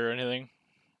over or anything,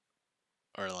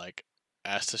 or like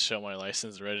asked to show my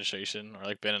license and registration, or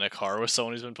like been in a car with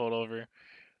someone who's been pulled over.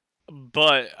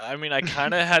 But I mean, I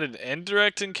kind of had an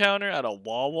indirect encounter at a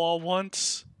Wawa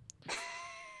once,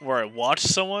 where I watched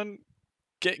someone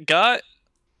get got.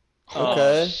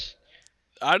 Okay.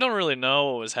 I don't really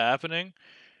know what was happening,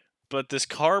 but this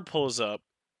car pulls up.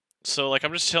 So like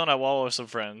I'm just chilling at Wawa with some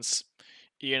friends,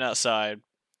 eating outside.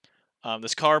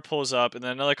 This car pulls up, and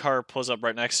then another car pulls up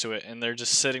right next to it, and they're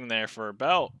just sitting there for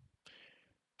about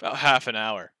half an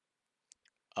hour.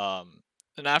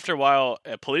 And after a while,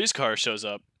 a police car shows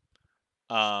up.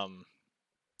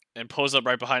 and pulls up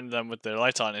right behind them with their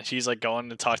lights on, and he's like going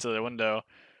to talk to the window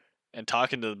and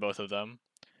talking to the both of them.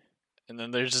 And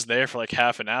then they're just there for like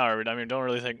half an hour. I mean, don't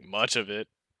really think much of it.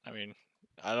 I mean,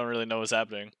 I don't really know what's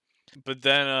happening. But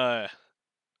then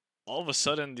all of a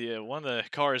sudden, one of the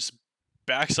cars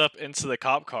backs up into the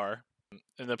cop car,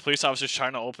 and the police officer's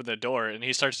trying to open the door, and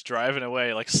he starts driving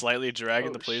away, like slightly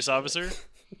dragging the police officer.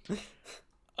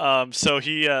 So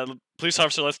police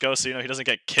officer lets go, so he doesn't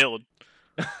get killed.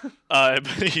 But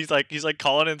he's like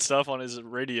calling in stuff on his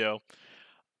radio.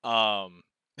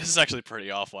 This is actually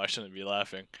pretty awful. I shouldn't be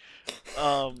laughing.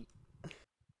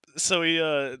 So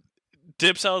he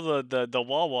dips out of the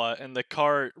Wawa, and the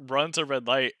car runs a red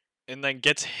light, and then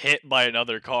gets hit by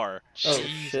another car. Oh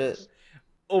shit!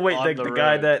 Oh wait, the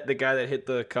guy that hit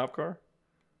the cop car?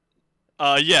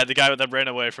 Yeah, the guy that ran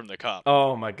away from the cop.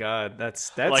 Oh my god,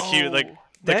 that's like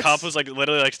the cop was like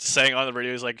literally like saying on the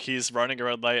radio, he's running a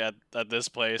red light at this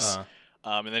place,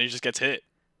 and then he just gets hit.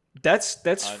 That's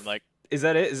like, is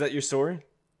that it? Is that your story?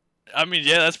 I mean,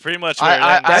 yeah, that's pretty much.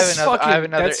 I have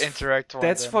another indirect one.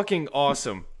 That's fucking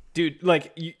awesome, dude.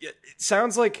 Like, it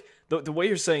sounds like the way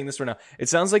you're saying this right now, it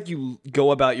sounds like you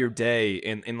go about your day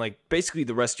and like basically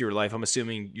the rest of your life. I'm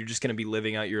assuming you're just gonna be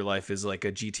living out your life as like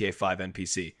a GTA 5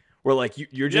 NPC. Where like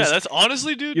you're just that's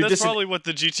honestly, dude. That's probably what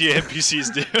the GTA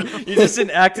NPCs do. You're just an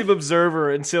active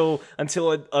observer until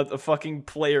a fucking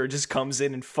player just comes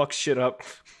in and fucks shit up.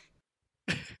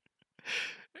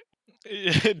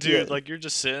 Yeah, dude, like you're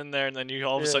just sitting there, and then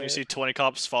all of a sudden you see 20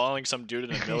 cops following some dude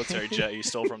in a military jet he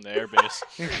stole from the airbase.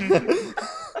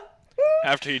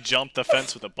 After he jumped the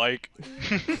fence with a bike.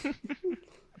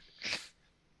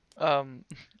 I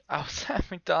was at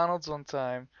McDonald's one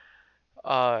time.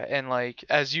 And like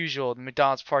as usual, the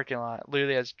McDonald's parking lot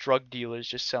literally has drug dealers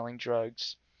just selling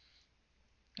drugs.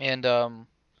 And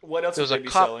what else was they be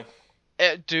selling?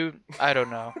 Dude, I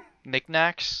don't know.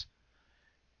 Knickknacks.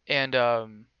 And there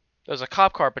was a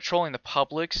cop car patrolling the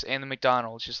Publix and the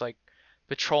McDonald's, just like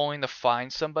patrolling to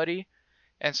find somebody.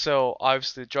 And so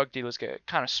obviously the drug dealers get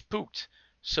kind of spooked.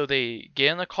 So they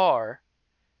get in the car,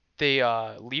 they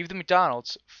leave the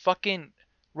McDonald's, fucking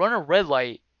run a red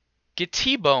light, get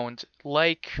T-boned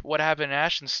like what happened in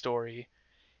Ashton's story,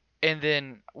 and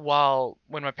then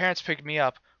when my parents picked me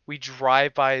up, we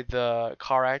drive by the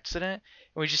car accident,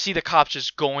 and we just see the cops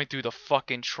just going through the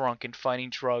fucking trunk and finding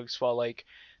drugs while like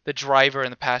the driver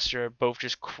and the passenger are both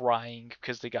just crying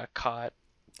because they got caught.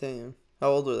 Damn. How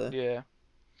old were they? Yeah.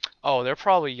 Oh, they're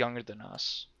probably younger than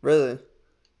us. Really?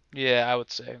 Yeah, I would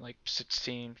say like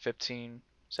 16, 15,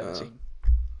 17.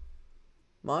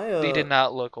 They did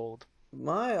not look old.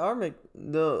 The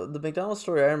McDonald's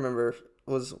story I remember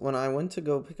was when I went to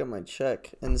go pick up my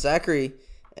check, and Zachary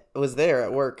was there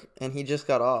at work, and he just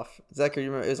got off. Zachary, you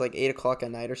remember, it was like 8 o'clock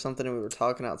at night or something, and we were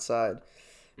talking outside,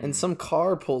 and some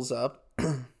car pulls up,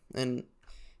 and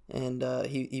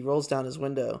he rolls down his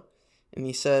window, and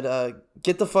he said,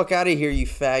 "Get the fuck out of here, you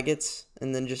faggots,"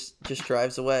 and then just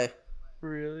drives away.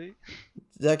 Really?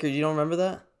 Zachary, you don't remember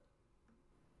that?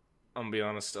 I'm gonna be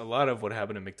honest. A lot of what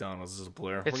happened at McDonald's is a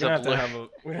blur. We're gonna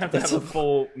have to have a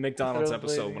full McDonald's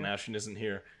episode when Ashton isn't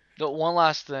here. The one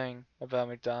last thing about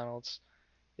McDonald's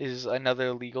is another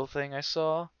illegal thing I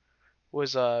saw.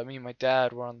 Was me and my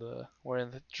dad were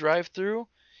in the drive-through,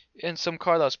 and some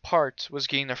car that was parked was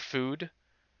getting their food,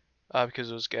 because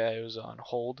it was on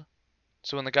hold.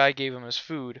 So when the guy gave him his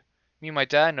food, me and my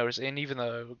dad noticed, and even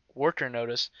the worker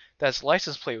noticed, that his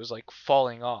license plate was like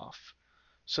falling off.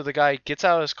 So the guy gets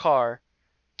out of his car,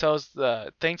 thanks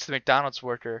to the McDonald's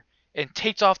worker, and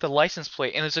takes off the license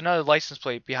plate, and there's another license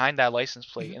plate behind that license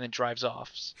plate, and then drives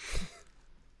off.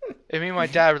 And me and my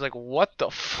dad were like, "What the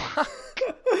fuck?"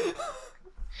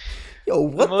 Yo,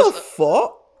 what the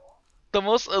fuck? The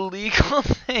most illegal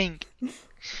thing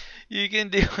you can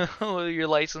do with your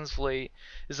license plate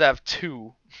is have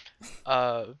two.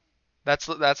 That's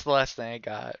the last thing I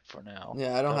got for now.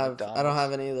 Yeah, I don't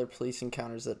have any other police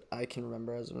encounters that I can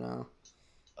remember as of now.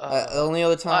 The only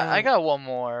other time I got one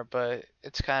more, but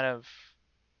it's kind of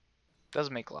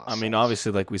doesn't make a lot of sense. I mean,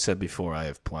 obviously, like we said before, I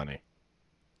have plenty.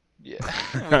 Yeah,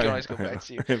 we can always go back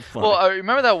to you. Well, I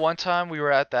remember that one time we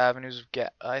were at the Avenues of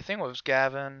I think it was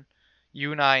Gavin,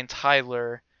 you and I and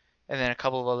Tyler, and then a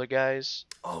couple of other guys.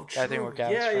 Oh, true. I think we're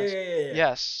Gavin's friends.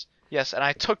 Yeah. Yes, and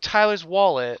I took Tyler's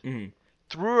wallet. Mm-hmm.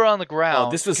 Threw it on the ground.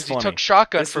 Oh, this was funny. He took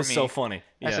shotgun this from me. This was so funny.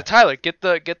 Yeah. I said, "Tyler, get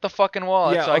the fucking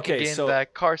wallet so I can get in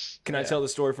that car." Can I tell the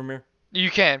story from here? You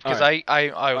can, because right.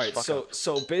 I was fucking up.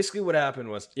 So basically what happened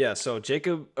was, so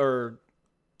Jacob,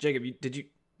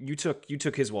 you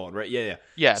took his wallet, right? Yeah.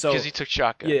 Yeah, because he took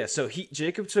shotgun. Yeah, so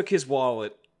Jacob took his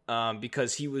wallet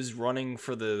because he was running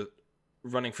for the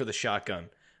shotgun.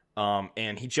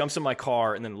 And he jumps in my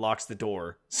car and then locks the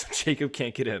door so Jacob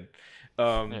can't get in.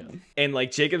 And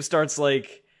like Jacob starts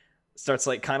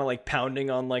kind of like pounding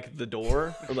on like the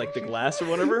door or like the glass or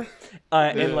whatever.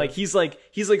 And like he's like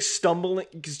stumbling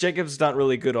because Jacob's not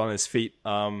really good on his feet.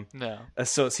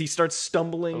 So he starts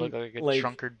stumbling. I look like a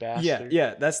drunkard bastard.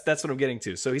 Yeah, that's what I'm getting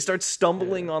to. So he starts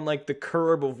stumbling on like the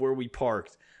curb of where we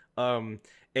parked. And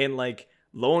like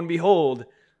lo and behold,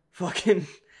 fucking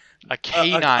a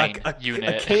canine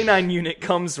unit. A canine unit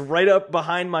comes right up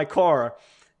behind my car,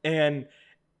 and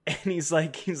he's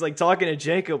like talking to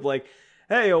Jacob like,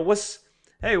 hey, what's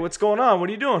going on? What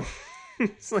are you doing?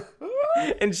 Like,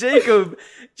 and Jacob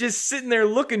just sitting there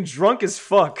looking drunk as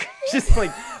fuck, just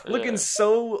like looking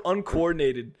so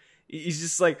uncoordinated. He's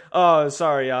just like, oh,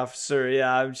 sorry, officer.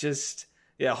 Yeah, I'm just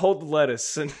hold the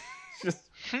lettuce. And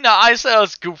no, I said I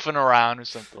was goofing around or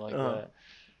something like that.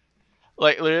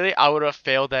 Like, literally, I would have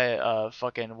failed that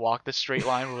fucking walk the straight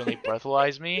line when they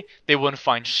breathalyzed me. They wouldn't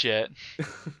find shit.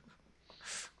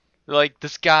 Like,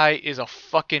 this guy is a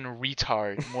fucking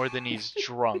retard more than he's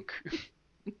drunk.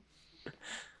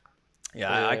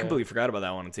 Yeah, I completely forgot about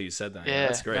that one until you said that. Yeah,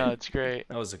 that's great. No, it's great.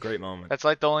 That was a great moment. That's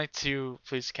like the only 2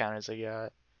 police encounters I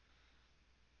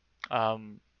got.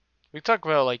 We talk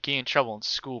about like getting in trouble in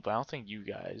school, but I don't think you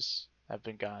guys have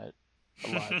been got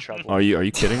a lot of trouble. Are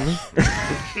you kidding me?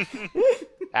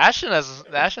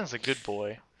 Ashton's a good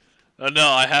boy. No,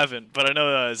 I haven't, but I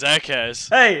know Zach has.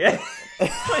 Hey!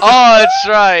 Oh, that's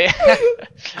right.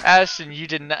 Ashton, you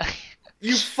did not.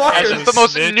 You fucker! Ashton's the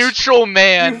most neutral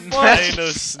man. I ain't no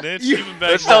snitch.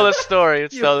 Let's tell the story.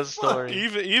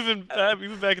 Even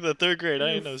back in the 3rd grade,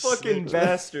 I ain't no snitch. Fucking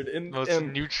bastard. Most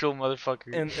neutral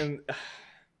motherfucker. And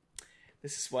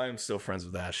this is why I'm still friends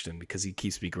with Ashton, because he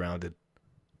keeps me grounded.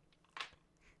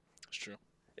 It's true.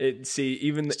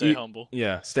 Stay humble.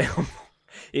 Yeah, stay humble.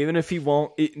 Even if he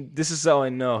won't, this is how I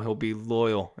know he'll be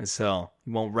loyal as hell.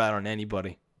 He won't rat on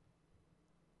anybody.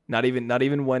 Not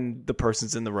even when the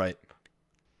person's in the right.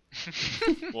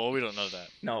 Well, we don't know that.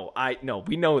 No,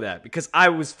 we know that because I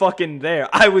was fucking there.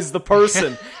 I was the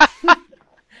person.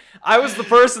 I was the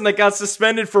person that got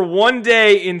suspended for 1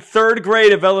 day in 3rd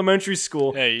grade of elementary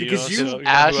school. Hey, because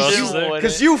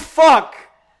you fuck.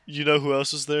 You know who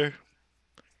else was there?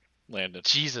 Landon.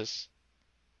 Jesus.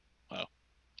 Wow.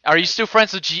 Are you still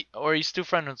friends with or are you still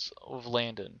friends with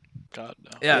Landon? God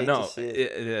no. Yeah, no.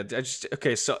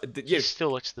 Okay, so he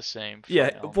still looks the same. Yeah,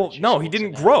 well, no, he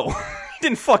didn't grow. He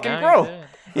didn't fucking grow.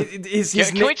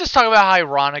 Can we just talk about how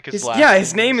ironic his last name is?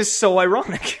 His name is so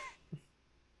ironic.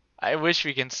 I wish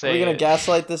we can say. Are we gonna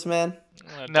gaslight this man?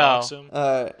 No.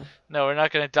 No, we're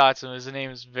not gonna dox him. His name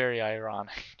is very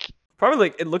ironic. Probably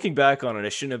like looking back on it, I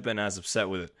shouldn't have been as upset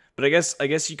with it. But I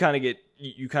guess you kind of get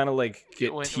teased.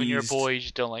 When you're a boy, you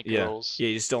just don't like girls. Yeah,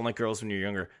 you just don't like girls when you're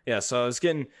younger. Yeah, so I was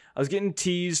getting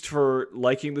teased for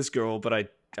liking this girl, but I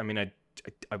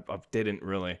didn't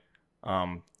really.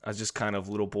 I was just kind of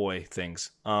little boy things.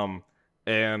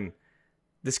 And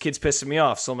this kid's pissing me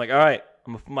off, so I'm like, all right,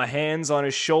 I'm gonna put my hands on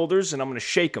his shoulders and I'm gonna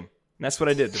shake him. And that's what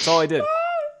I did. That's all I did.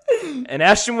 And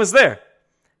Ashton was there.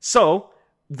 So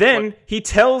then he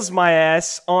tells my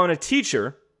ass on a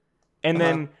teacher, and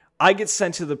then I get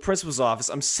sent to the principal's office.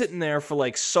 I'm sitting there for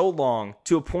like so long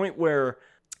to a point where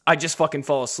I just fucking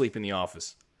fall asleep in the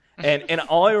office. And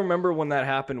all I remember when that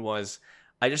happened was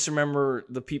I just remember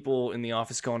the people in the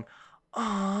office going,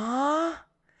 "Aww."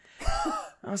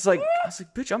 I was like,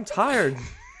 bitch, I'm tired.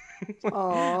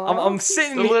 I'm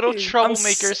sitting the little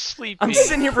troublemaker sleeping. I'm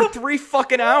sitting here for 3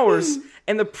 fucking hours,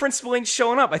 and the principal ain't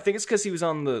showing up. I think it's because he was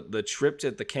on the trip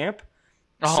at the camp.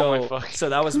 My fuck. So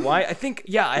that was why. I think,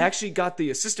 I actually got the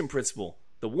assistant principal,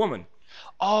 the woman.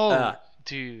 Oh,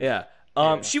 dude. Yeah.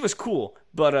 She was cool,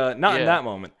 but not in that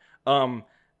moment.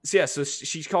 So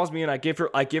she calls me and I give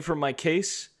her my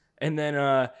case, and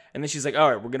then she's like, all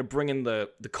right, we're gonna bring in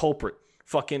the culprit.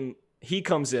 Fucking, he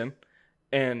comes in,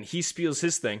 and he spills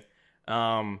his thing.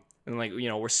 And like,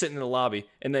 we're sitting in the lobby,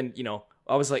 and then,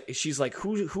 I was like, she's like,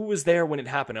 who was there when it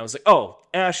happened? I was like, oh,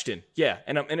 Ashton. Yeah.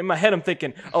 And in my head, I'm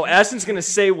thinking, oh, Ashton's going to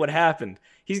say what happened.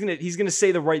 He's going to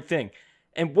say the right thing.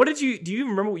 And do you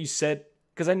remember what you said?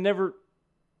 Because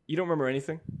you don't remember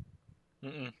anything?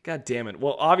 Mm-mm. God damn it.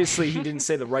 Well, obviously he didn't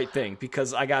say the right thing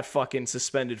because I got fucking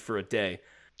suspended for a day.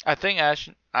 I think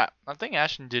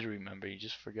Ashton did remember. He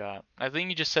just forgot. I think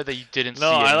he just said that you didn't see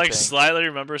anything. No, I like slightly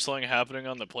remember something happening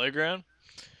on the playground.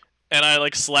 And I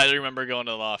like slightly remember going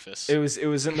to the office. It was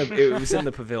in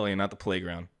the pavilion, not the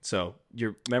playground. So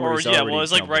your memory's already it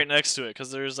was like jumbled. right next to it because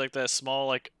there's like that small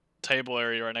like table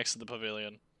area right next to the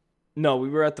pavilion. No, we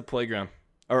were at the playground,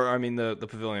 or I mean the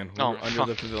pavilion. We were under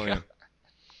the pavilion.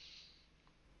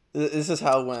 This is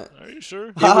how it went. Are you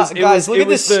sure? Guys, look at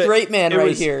this straight man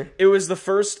right here. It was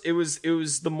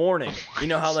the morning. You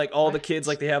know how like all the kids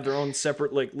like they have their own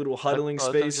separate like little huddling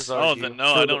space. Oh, then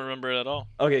no, I don't remember it at all.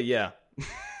 Okay, yeah.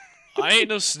 I ain't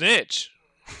no snitch.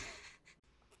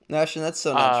 Ashton, that's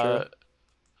so not true.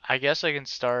 I guess I can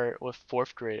start with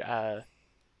 4th grade.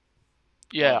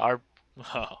 Yeah,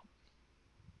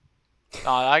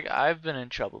 I've been in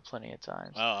trouble plenty of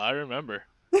times. Oh, I remember.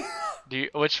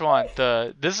 Which one?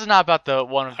 This is not about the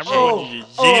one of Jake. You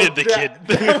yeeted the kid.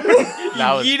 You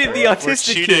yeeted the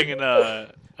autistic cheating kid. No,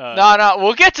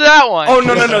 we'll get to that one. Oh,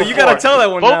 no, you gotta tell that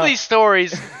one Both now. these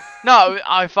stories. No,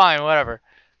 I'm fine, whatever.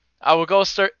 I will go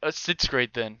start 6th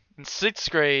grade then. In 6th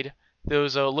grade, there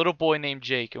was a little boy named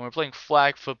Jake, and we were playing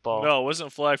flag football. No, it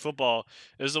wasn't flag football.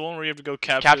 It was the one where you have to go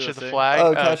capture the flag.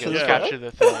 Oh, capture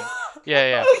the thing.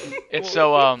 Yeah. And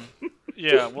so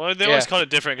yeah, well, they always called it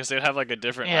different because they'd have like a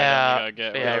different item you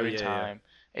gotta get. Every time.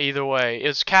 Yeah. Either way,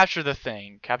 it's capture the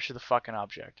thing, capture the fucking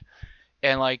object.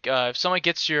 And like, if someone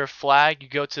gets your flag, you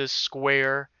go to a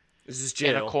square. This is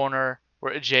jail. In a corner,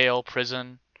 or jail,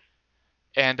 prison.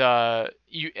 And the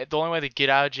only way to get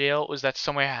out of jail was that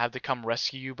someone had to come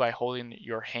rescue you by holding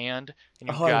your hand, and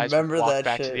you guys would walk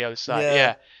back to the other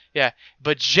side. Yeah.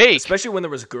 But Jake, especially when there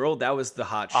was a girl, that was the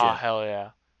hot shit. Oh hell yeah.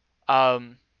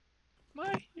 My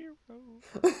hero.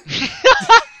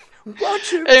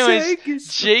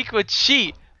 Anyways, Jake would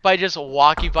cheat by just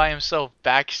walking by himself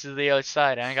back to the other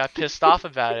side, and I got pissed off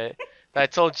about it. But I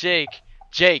told Jake,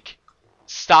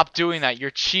 stop doing that.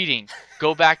 You're cheating.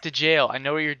 Go back to jail. I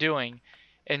know what you're doing.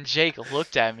 And Jake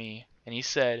looked at me and he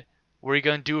said, "What are you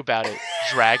gonna do about it?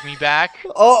 Drag me back?"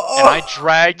 And I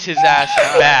dragged his ass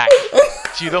back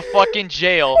to the fucking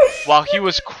jail while he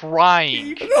was crying.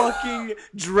 You fucking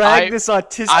dragged this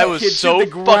autistic I was kid so to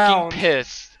the ground. fucking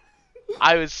pissed.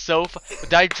 I was so.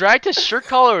 Did I drag his shirt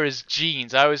collar or his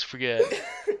jeans? I always forget.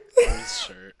 His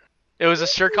shirt. It was a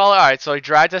shirt collar. All right, so I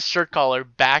dragged his shirt collar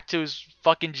back to his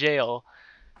fucking jail.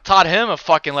 Taught him a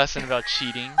fucking lesson about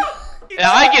cheating. And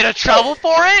I get in trouble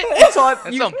for it? That's some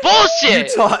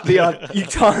bullshit! You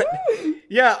taught...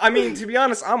 Yeah, I mean, to be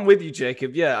honest, I'm with you,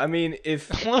 Jacob. Yeah, I mean, if...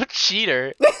 Little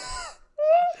cheater.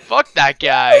 Fuck that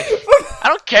guy. I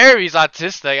don't care if he's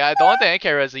autistic. The only thing I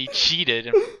care about is he cheated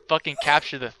and fucking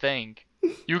captured the thing.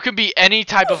 You can be any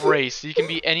type of race. You can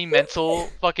be any mental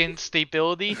fucking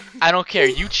stability. I don't care.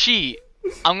 You cheat,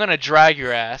 I'm gonna drag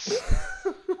your ass.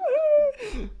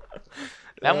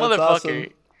 That motherfucker...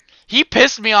 Awesome. He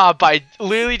pissed me off by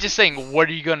literally just saying, "What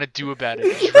are you gonna do about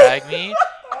it? Drag me?"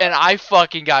 And I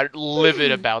fucking got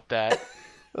livid about that.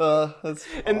 That's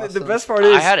and awesome. The best part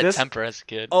is I had a temper as a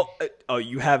kid. Oh,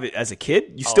 you have it as a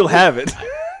kid? You still have it?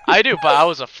 I do, but I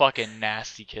was a fucking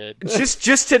nasty kid.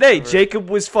 Just today, Jacob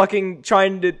was fucking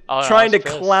trying to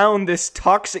clown this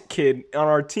toxic kid on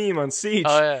our team on Siege.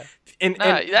 Oh yeah. And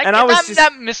I was just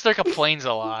that Mr. complains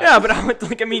a lot. Yeah, but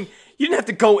I mean, you didn't have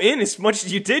to go in as much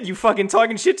as you did. You fucking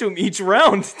talking shit to him each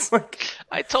round. It's like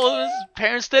I told him his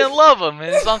parents didn't love him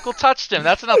and his uncle touched him.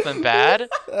 That's nothing bad.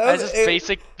 That's just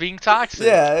basic being toxic.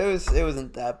 Yeah, it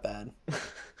wasn't that bad.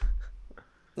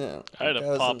 Yeah, I had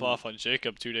to pop off on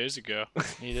Jacob 2 days ago.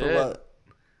 You did? For what?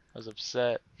 I was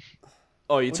upset.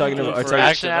 Oh, you're talking about? I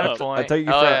thought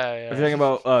you're talking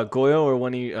about Goyo or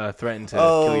when he threatened to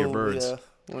kill your birds. Yeah.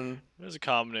 It was a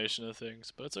combination of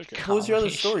things, but it's okay. What was your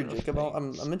other story, Jacob?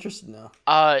 I'm interested now.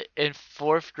 In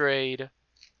 4th grade,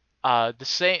 the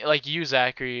same like you,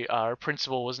 Zachary, our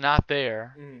principal was not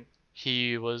there. Mm.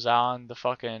 He was on the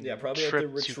fucking probably trip at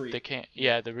the retreat. to the camp.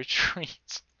 Yeah, the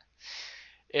retreat.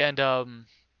 And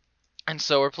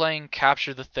so we're playing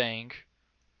Capture the Thing,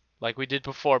 like we did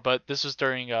before, but this was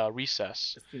during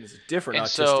recess. It's a different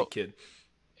autistic kid.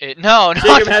 No,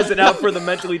 Jacob has it out for the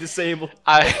mentally disabled.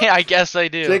 I guess I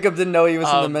do. Jacob didn't know he was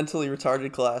in the mentally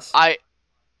retarded class.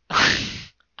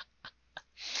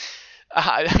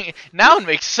 Now it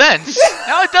makes sense.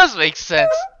 Now it does make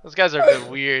sense. Those guys are a bit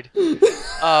weird.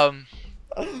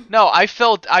 No, I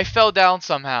fell down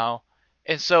somehow,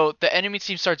 and so the enemy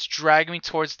team starts dragging me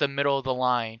towards the middle of the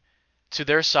line, to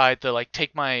their side to like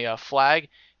take my flag,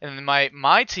 and then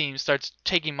my team starts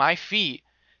taking my feet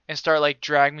and start like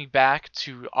dragging me back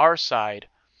to our side.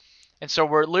 And so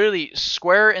we're literally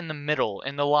square in the middle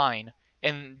in the line,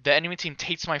 and the enemy team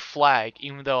takes my flag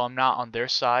even though I'm not on their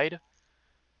side.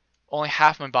 Only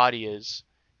half my body is.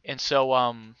 And so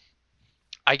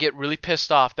I get really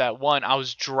pissed off that one, I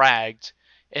was dragged,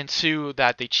 and two,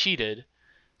 that they cheated.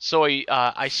 So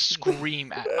I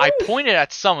scream I pointed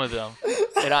at some of them,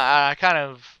 and I kind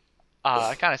of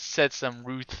said some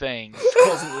rude things.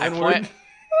 I pointed at one.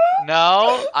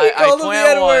 No, I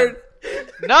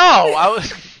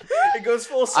was It goes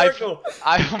full circle.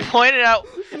 I pointed out.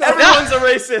 Everyone's a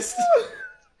racist.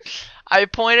 I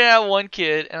pointed at one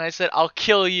kid and I said, "I'll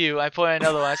kill you." I pointed at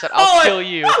another one. I said, "I'll kill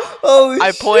you." Holy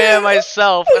I pointed at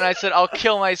myself and I said, "I'll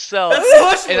kill myself."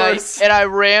 That's much worse. And I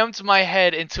rammed my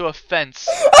head into a fence.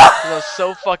 I was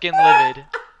so fucking livid.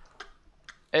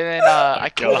 And then I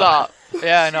cooled off.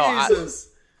 Yeah, I know.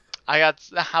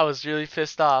 I was really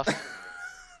pissed off.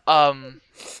 And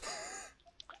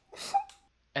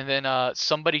then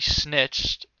somebody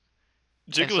snitched.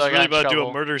 Jacob was really about to do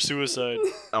a murder-suicide.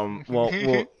 Well,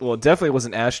 it definitely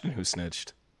wasn't Ashton who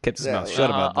snitched. Kept his mouth shut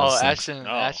about this.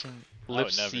 Ashton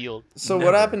lips sealed. So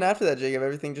what happened after that, Jacob?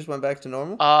 Everything just went back to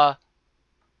normal?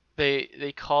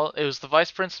 They call it was the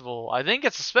vice principal. I didn't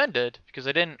get suspended because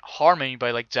I didn't harm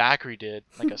anybody like Zachary did,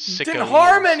 like a sicko. Didn't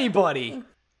harm anybody.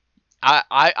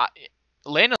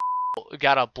 Lana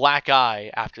got a black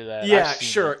eye after that. Yeah,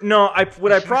 sure. No,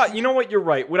 you know what? You're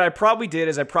right. What I probably did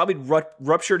is I probably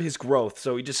ruptured his growth,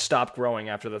 so he just stopped growing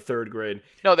after the 3rd grade.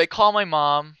 No, they call my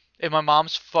mom, and my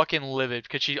mom's fucking livid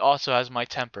because she also has my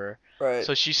temper. Right.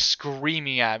 So she's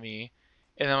screaming at me,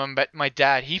 and then my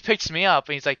dad, he picks me up,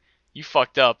 and he's like, "You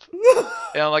fucked up."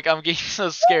 And I'm like, I'm getting so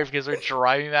scared because we're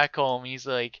driving back home. He's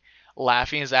like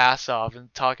laughing his ass off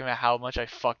and talking about how much I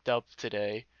fucked up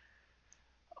today.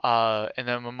 And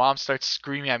then my mom starts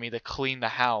screaming at me to clean the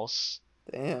house.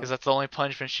 Damn. Because that's the only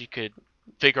punishment she could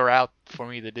figure out for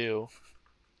me to do.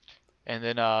 And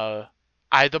then I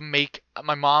had to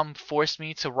my mom forced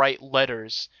me to write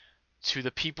letters to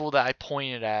the people that I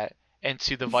pointed at and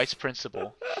to the vice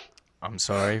principal. I'm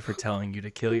sorry for telling you to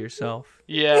kill yourself.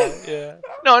 Yeah.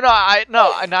 No,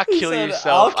 not kill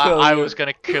yourself. I was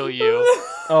gonna kill you.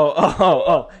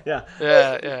 Oh, yeah.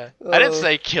 Yeah. I didn't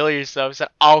say kill yourself. I said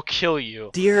I'll kill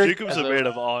you. Jacob's a man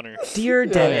of honor. Dear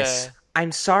Dennis,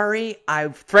 I'm sorry.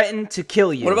 I've threatened to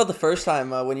kill you. What about the first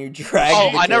time when you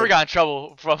dragged? I never got in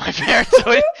trouble from my parents.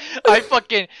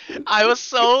 I was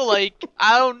so like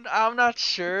I'm not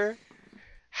sure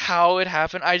how it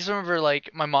happened. I just remember like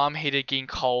my mom hated getting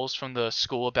calls from the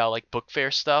school about like book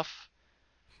fair stuff.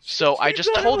 So I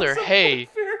just told her, "Hey,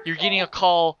 you're getting a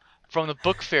call from the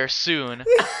book fair soon."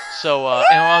 So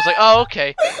and I was like, "Oh,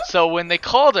 okay." So when they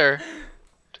called her,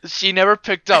 she never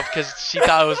picked up because she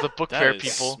thought it was the book fair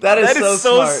people. That is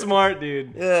so smart,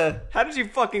 dude. Yeah. How did you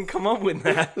fucking come up with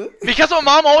that? Because my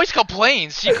mom always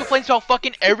complains. She complains about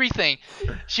fucking everything.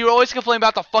 She would always complain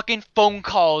about the fucking phone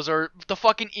calls or the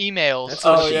fucking emails.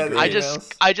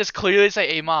 I just clearly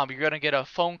say, "Hey, Mom, you're gonna get a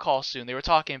phone call soon." They were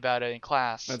talking about it in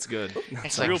class. That's good.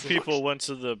 Real people went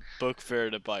to the book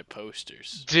fair to buy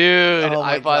posters. Dude,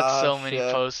 I bought so many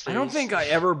posters. I don't think I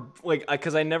ever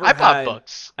because I bought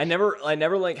books. I never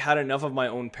had enough of my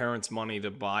own parents' money to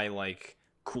buy like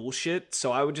cool shit,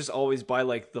 so I would just always buy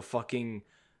like the fucking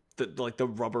the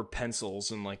rubber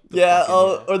pencils and like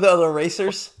or the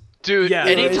erasers. Dude,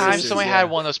 anytime somebody had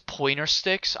one of those pointer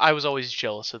sticks, I was always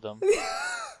jealous of them.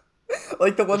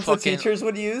 Like the ones the teachers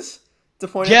would use to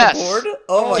point at the board?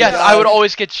 Oh my god. I would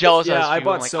always get jealous of those people. I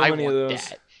bought so many of those.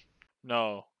 That.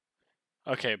 No.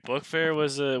 Okay, book fair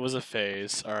was a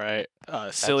phase, alright?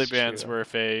 Silly bands were a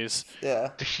phase. Yeah.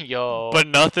 Yo. But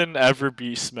nothing ever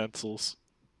beat Smentzels.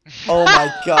 Oh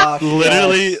my gosh.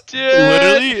 Literally,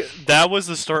 that was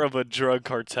the start of a drug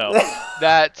cartel.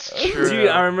 That's true. Dude,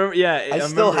 I remember, I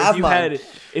still have mine.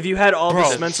 If you had all the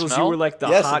Smentzels, you were like the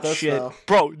hot shit. Smell.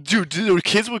 Bro, dude,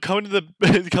 kids would come into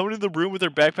the room with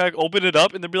their backpack, open it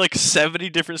up, and there'd be like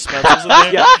 70 different Smentzels in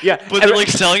there. Yeah. But they're like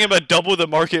selling them at double the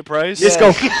market price. Just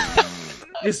go.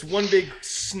 Just one big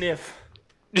sniff.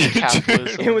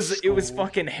 It was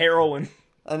fucking heroin.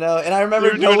 I know, and I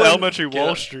remember doing elementary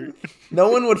Wall Street. No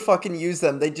one would fucking use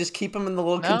them. They just keep them in the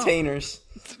little containers.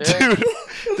 Dude,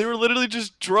 they were literally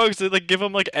just drugs. They like give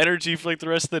them like energy for like the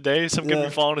rest of the day. Some kid be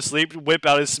falling asleep, whip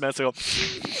out his Smiths, and go.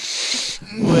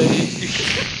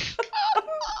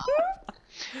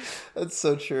 That's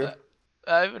so true.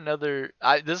 I have another.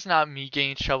 This is not me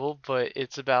getting in trouble, but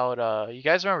it's about. You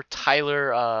guys remember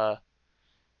Tyler?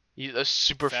 He's a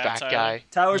super fat guy.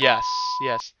 Tyler.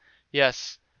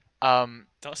 Yes.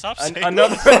 Don't stop saying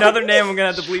another name I'm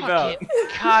gonna have to bleep out.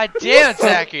 God damn it,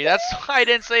 Zachary. That's why I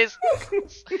didn't say his.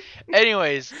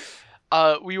 Anyways,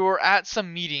 we were at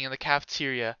some meeting in the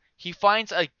cafeteria. He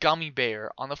finds a gummy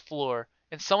bear on the floor,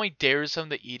 and somebody dares him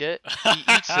to eat it. He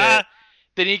eats it.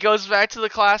 Then he goes back to the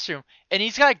classroom, and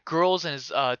he's got girls in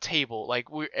his table. Like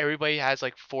everybody has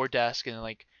like 4 desks and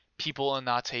like people on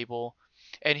that table,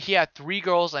 and he had 3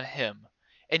 girls on him,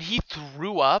 and he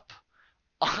threw up.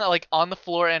 Like on the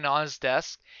floor and on his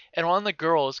desk, and one of the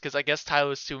girls, because I guess Tyler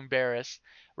was too embarrassed,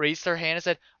 raised her hand and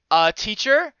said,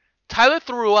 "Teacher, Tyler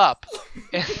threw up.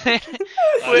 And then,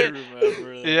 I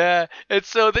remember that. yeah, and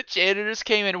so the janitors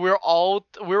came in. We were all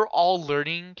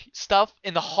learning stuff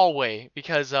in the hallway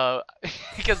because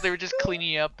because they were just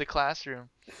cleaning up the classroom.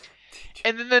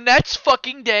 And then the next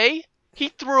fucking day, he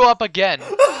threw up again.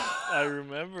 I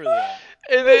remember that.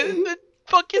 And then the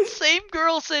fucking same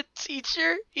girl said,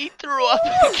 "Teacher, he threw up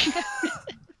again."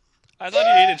 I thought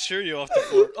he ate a Cheerio off the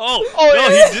floor. Oh no,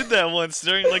 yeah. he did that once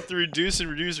during like the reduce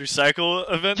and reduce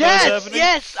recycle event Yes, that was happening.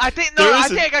 yes. I think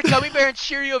I got gummy bear and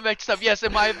Cheerio mixed up. Yes,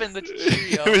 it might have been the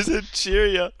Cheerio. It was a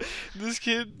Cheerio.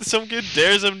 Some kid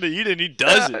dares him to eat it and he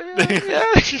does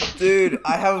it. Dude,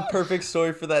 I have a perfect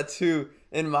story for that too.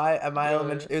 At my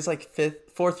elementary, it was like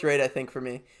fourth grade, I think, for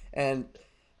me. And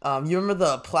you remember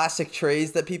the plastic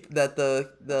trays that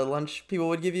the lunch people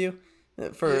would give you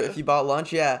if you bought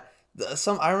lunch? Yeah.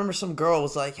 I remember some girl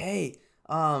was like, "Hey,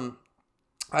 I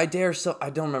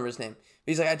don't remember his name.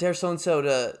 But he's like, I dare so and so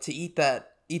to eat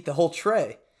the whole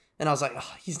tray." And I was like,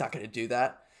 "Oh, he's not gonna do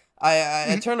that."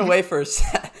 I turned away for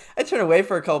I turned away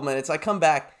for a couple minutes. I come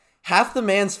back, half the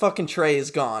man's fucking tray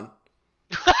is gone.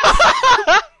 and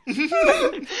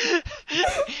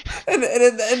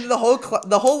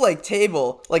the whole like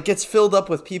table like gets filled up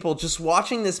with people just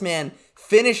watching this man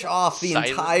finish off the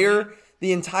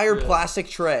entire plastic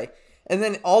tray. And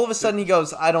then all of a sudden he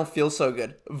goes, "I don't feel so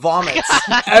good." Vomits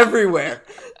everywhere.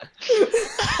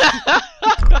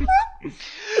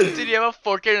 Did he have a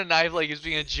fork and a knife like he was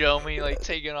being a Joey, like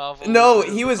taking off? No,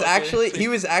 he was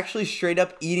actually straight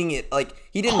up eating it. Like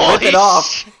he didn't rip it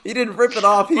off. He didn't rip it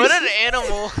off. What an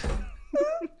animal!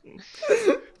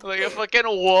 Like a fucking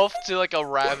wolf to like a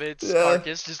rabbit's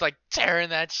carcass, just like tearing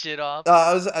that shit off.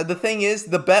 The thing is,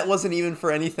 the bet wasn't even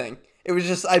for anything. It was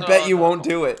just, I bet you won't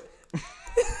do it.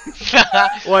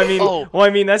 Well, I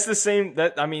mean, that's the same.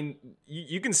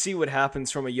 You can see what happens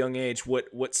from a young age.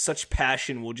 What such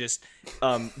passion will just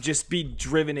be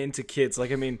driven into kids.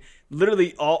 Like, I mean,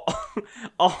 literally all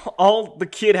the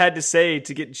kid had to say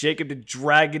to get Jacob to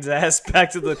drag his ass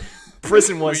back to the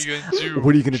prison was,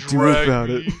 "What are you gonna do about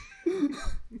it?"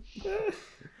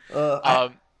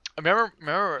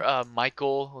 Remember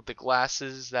Michael with the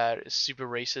glasses that is super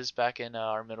racist back in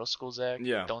our middle school, Zach?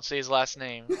 Yeah. Don't say his last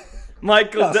name.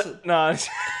 Michael. Yeah. Wait,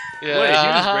 he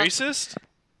was racist?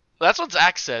 That's what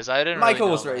Zach says. I didn't. Michael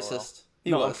really was know racist. Well.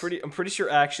 He No, was. I'm pretty sure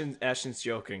Ashton's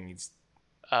joking. He's.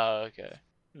 Oh, okay.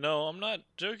 No, I'm not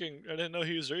joking. I didn't know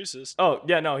he was racist. Oh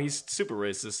yeah, no, he's super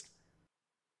racist.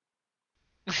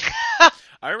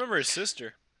 I remember his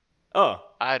sister. Oh.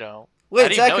 I don't.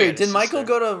 Wait, Zachary, did Michael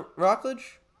go to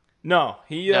Rockledge? No,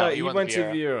 he went to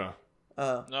Vieira.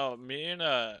 No, me and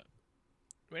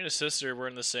his sister were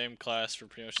in the same class for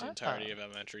pretty much the entirety of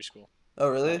elementary school. Oh,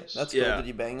 really? Nice. That's good. Did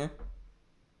you bang her?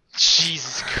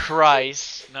 Jesus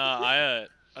Christ. No, I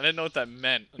didn't know what that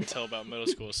meant until about middle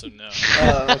school, so no.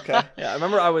 Oh, okay. Yeah, I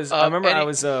remember I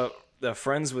was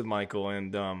friends with Michael,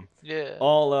 and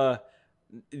all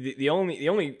the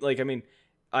only like, I mean,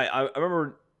 I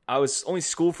remember I was only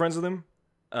school friends with him.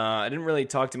 I didn't really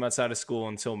talk to him outside of school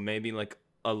until maybe like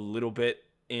a little bit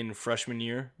in freshman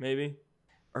year, maybe,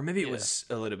 or maybe it was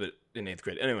a little bit in 8th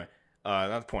grade. Anyway,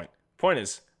 not the point. Point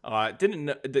is, didn't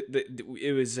know,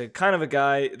 it was a kind of a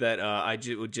guy that I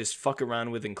would just fuck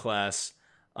around with in class.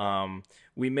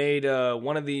 We made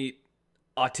one of the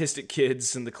autistic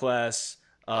kids in the class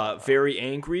very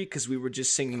angry because we were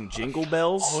just singing Jingle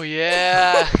Bells. Oh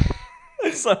yeah.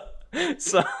 so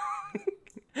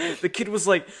the kid was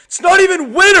like, "It's not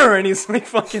even winter," and he's like,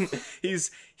 "Fucking,"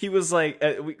 he was like,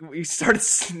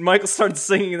 Michael started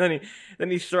singing, and then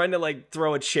he threatened to like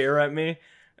throw a chair at me.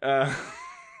 I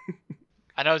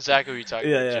know exactly what you're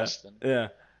talking about, Justin.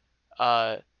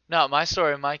 Yeah. No, my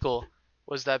story, Michael,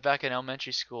 was that back in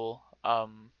elementary school,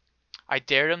 I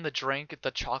dared him to drink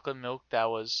the chocolate milk that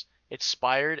was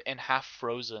expired and half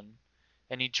frozen,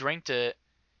 and he drank it,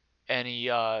 and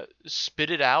he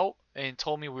spit it out and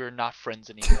told me we were not friends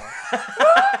anymore.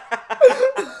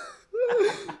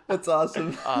 That's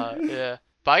awesome. Yeah,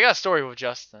 but I got a story with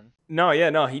Justin. No,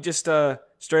 he just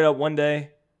straight up one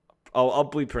day. I'll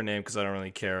bleep her name because I don't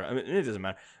really care. I mean, it doesn't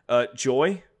matter.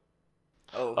 Joy.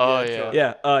 Oh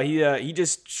yeah. Yeah. He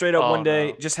just straight up one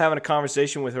day, just having a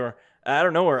conversation with her. I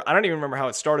don't know her. I don't even remember how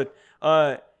it started.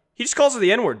 He just calls her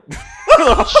the N-word with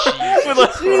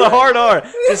a hard R.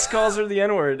 Just calls her the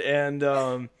N-word, and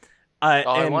I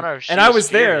was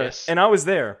there,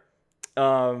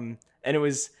 and it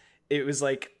was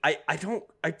like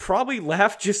I probably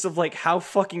laughed just of like how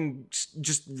fucking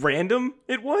just random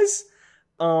it was.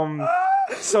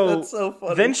 So that's so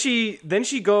funny. Then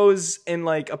she goes and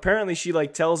like apparently she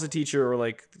like tells the teacher or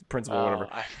like the principal or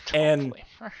whatever.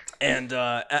 And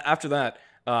after that,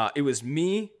 It was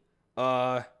me,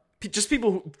 just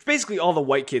people, basically all the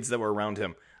white kids that were around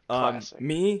him.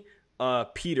 Me,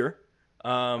 Peter,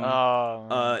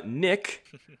 Nick,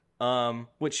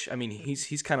 which, I mean,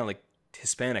 he's kind of like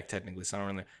Hispanic technically, so I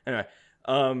don't really. Anyway,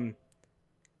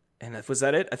 and was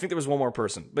that it? I think there was one more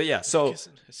person, but yeah. So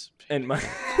and my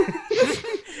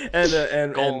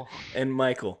and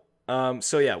Michael.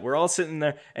 So yeah, we're all sitting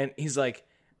there, and he's like,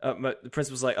 the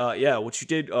principal's like, yeah, what you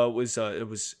did was it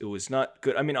was not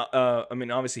good. I mean,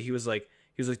 obviously he was like,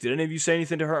 did any of you say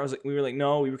anything to her? We were like,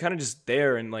 no, we were kind of just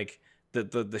there, and like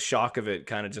the shock of it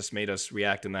kind of just made us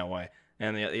react in that way.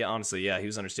 And yeah, honestly, yeah, he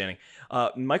was understanding.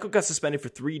 Michael got suspended for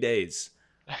 3 days.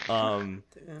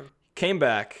 Came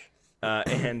back,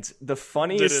 and the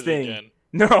funniest thing,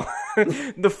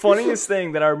 the funniest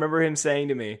thing that I remember him saying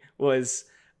to me was,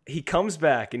 he comes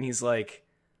back and he's like,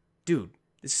 dude,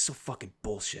 this is so fucking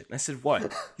bullshit. And I said,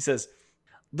 what? He says,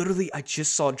 literally, I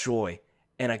just saw Joy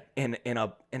and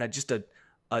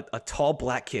a tall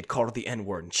black kid called her the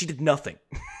N-word, and she did nothing.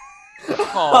 He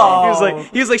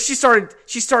was like, she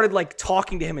started like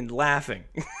talking to him and laughing.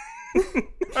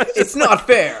 It's not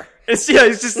fair. It's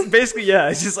just basically,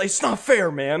 it's just like, it's not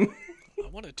fair, man. I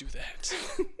want to do that.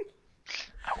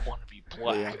 I want to be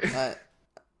black. Yeah,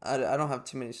 I don't have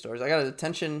too many stories. I got a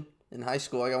detention in high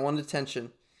school. I got one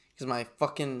detention because my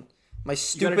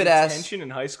stupid ass detention in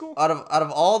high school. Out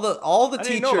of all the I teachers,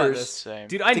 didn't know about this.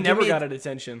 Dude, I never got a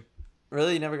detention.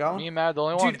 Really, you never got one? Me and Matt, the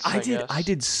only one. Dude, I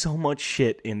did so much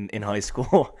shit in high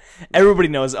school. Everybody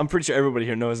knows. I'm pretty sure everybody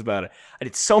here knows about it. I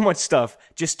did so much stuff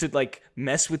just to like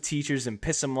mess with teachers and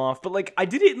piss them off. But like, I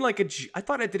did it in like I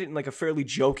thought I did it in like a fairly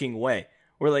joking way,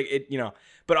 where like it,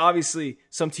 But obviously,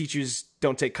 some teachers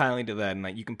don't take kindly to that, and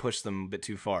like you can push them a bit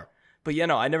too far. But yeah,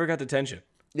 no, I never got detention.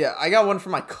 Yeah, I got one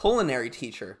from my culinary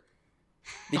teacher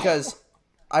because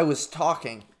I was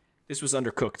talking. This was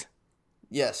undercooked.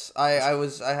 Yes, I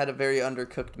had a very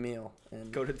undercooked meal,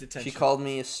 and go to detention. She called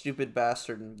me a stupid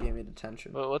bastard and gave me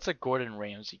detention. Well, what's a Gordon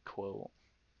Ramsay quote?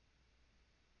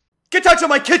 Get out of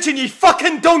my kitchen, you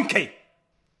fucking donkey!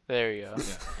 There you go.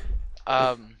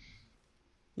 Yeah.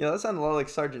 Yeah, that sounded a lot like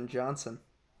Sergeant Johnson.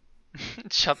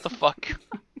 Shut the fuck.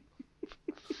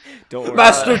 Don't worry.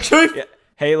 Master Chief. Yeah.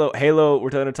 Halo. We're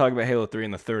going to talk about Halo 3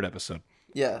 in the 3rd episode.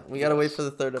 Yeah, we gotta wait for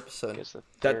the 3rd episode.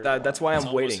 That's why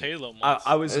I'm waiting. Halo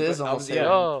I was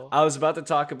about to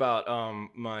talk about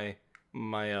my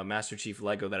Master Chief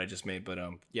Lego that I just made, but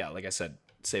yeah, like I said,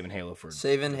 saving Halo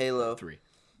 3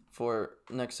 for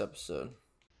next episode.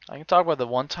 I can talk about the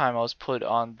one time I was put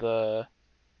on the.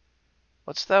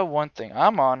 What's that one thing?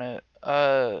 I'm on it.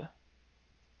 The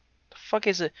fuck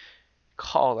is it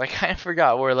called? I kind of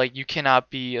forgot. Where like you cannot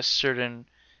be a certain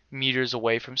meters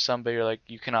away from somebody, or like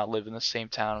you cannot live in the same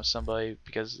town as somebody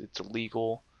because it's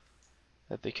illegal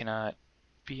that they cannot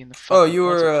be in the fucking, oh, you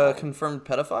were a confirmed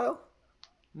pedophile?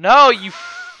 No, you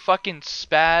fucking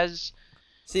spaz.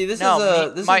 See, this is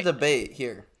a debate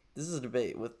here. This is a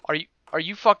debate with. Are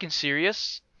you fucking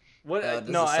serious? What? Does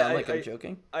it sound like I'm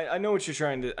joking? I know what you're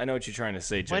trying to. I know what you're trying to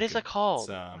say, Jacob. What is it called?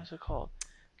 What is it called?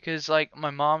 Because like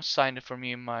my mom signed it for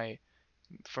me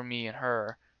and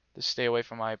her to stay away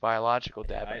from my biological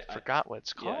dad. But I forgot what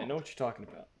it's called. Yeah, I know what you're talking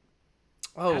about.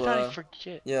 Oh, how did I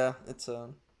forget? Yeah, it's I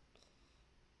don't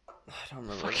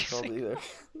remember what it's called either.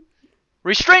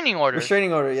 Restraining order.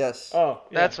 Restraining order, yes. Oh,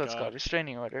 yeah, that's what it's called.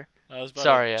 Restraining order. I was about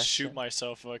to shoot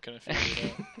myself if I couldn't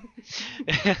figure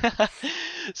it out.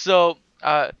 So,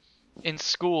 in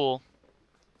school,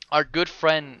 our good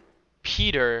friend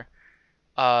Peter,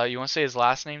 you want to say his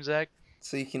last name, Zach?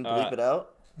 So you can bleep it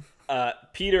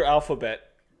out? Peter Alphabet.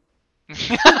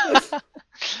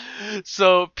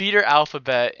 So Peter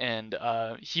Alphabet, and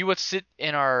he would sit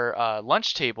in our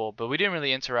lunch table, but we didn't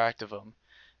really interact with him.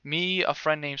 Me, a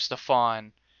friend named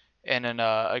Stefan, and then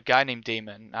a guy named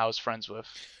Damon I was friends with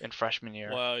in freshman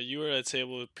year. Wow, you were at a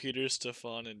table with Peter,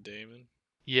 Stefan, and Damon?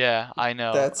 Yeah, I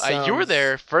know. You were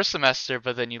there first semester,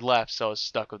 but then you left, so I was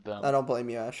stuck with them. I don't blame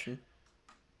you, Ashton.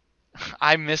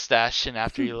 I missed Ashton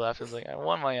after you left. I was like, I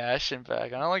want my Ashton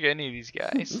back. I don't like any of these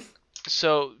guys.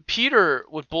 So Peter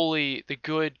would bully the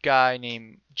good guy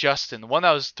named Justin, the one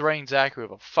that was threatening Zachary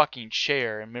with a fucking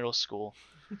chair in middle school.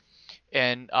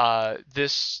 And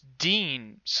this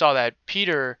dean saw that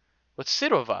Peter would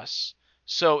sit with us.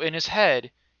 So in his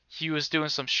head, he was doing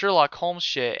some Sherlock Holmes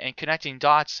shit and connecting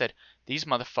dots, said, these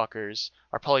motherfuckers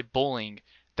are probably bullying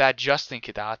that Justin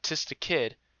kid, the autistic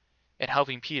kid, and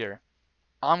helping Peter.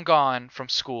 I'm gone from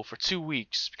school for 2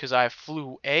 weeks because I have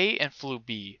flu A and flu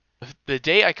B. The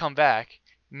day I come back,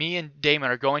 me and Damon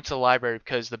are going to the library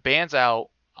because the band's out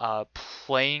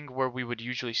playing where we would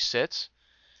usually sit.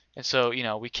 And so,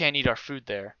 we can't eat our food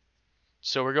there.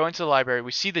 So we're going to the library.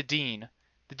 We see the dean.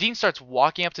 The dean starts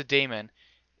walking up to Damon,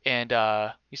 and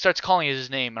he starts calling his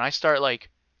name. And I start like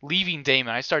leaving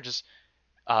Damon. I start just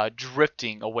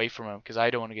drifting away from him because I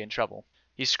don't want to get in trouble.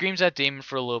 He screams at Damon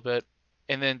for a little bit,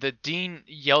 and then the dean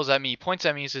yells at me, points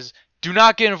at me, and says, "Do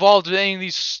not get involved with any of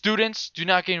these students. Do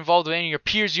not get involved with any of your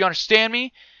peers. You understand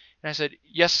me?" And I said,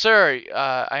 "Yes, sir.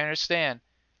 I understand."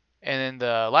 And then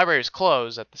the library is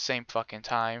closed at the same fucking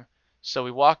time. So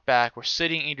we walk back. We're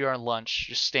sitting eating our lunch,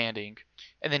 just standing.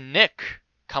 And then Nick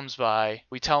comes by.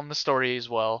 We tell him the story as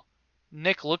well.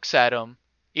 Nick looks at him,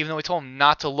 even though we told him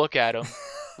not to look at him.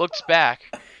 Looks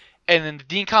back. And then the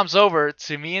dean comes over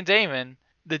to me and Damon.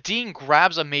 The dean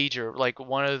grabs a major, like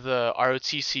one of the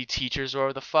ROTC teachers or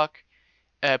whatever the fuck,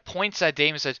 points at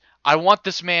Damon and says, "I want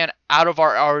this man out of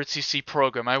our ROTC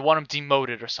program. I want him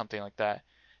demoted," or something like that.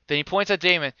 Then he points at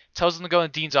Damon, tells him to go to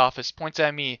the dean's office, points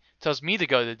at me, tells me to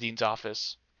go to the dean's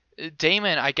office.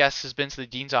 Damon, I guess, has been to the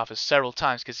dean's office several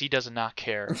times because he does not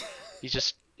care. He's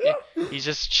just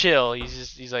chill.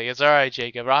 He's like, "It's all right,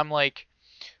 Jacob." But I'm like,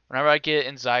 whenever I get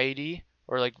anxiety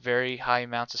or like very high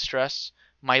amounts of stress,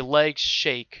 my legs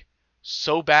shake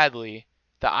so badly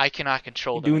that I cannot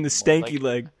control them. Doing the stanky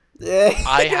leg. Yeah.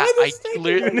 I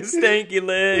literally Doing the stanky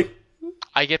leg.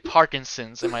 I get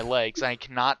Parkinson's in my legs. And I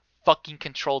cannot fucking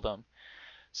control them.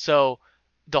 So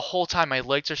the whole time my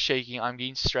legs are shaking, I'm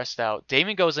getting stressed out.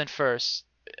 Damon goes in first.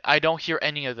 I don't hear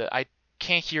any of it. I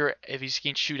can't hear if he's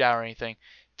getting shoot out or anything.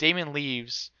 Damon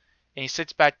leaves and he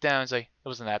sits back down and he's like, "It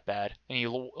wasn't that bad." And he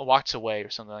walks away or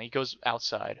something. He goes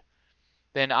outside.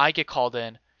 Then I get called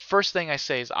in. First thing I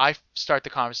say is I start the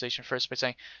conversation first by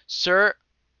saying, "Sir,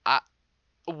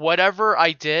 whatever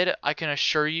I did, I can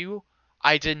assure you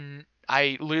I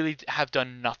literally have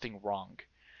done nothing wrong."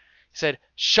 He said,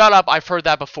 "Shut up, I've heard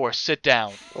that before, sit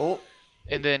down." Oh.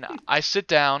 And then I sit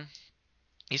down.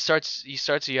 He starts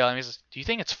yelling. He says, "Do you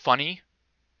think it's funny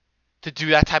to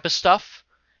do that type of stuff?"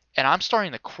 And I'm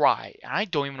starting to cry, and I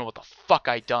don't even know what the fuck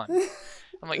I done.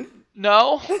 I'm like,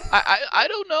 "No, I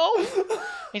don't know." And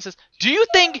he says, "Do you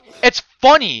think it's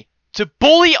funny to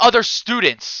bully other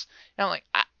students?" And I'm like,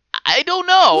 I don't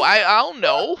know. I don't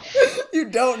know. You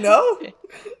don't know?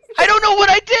 I don't know what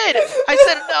I did. I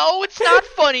said, "No, it's not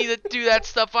funny to do that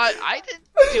stuff. I didn't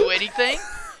do anything."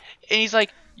 And he's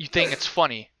like, "You think it's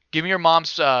funny? Give me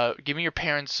your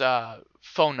parents'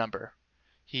 phone number."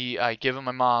 I give him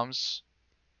my mom's.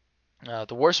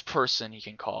 The worst person he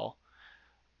can call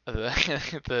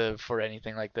for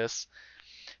anything like this.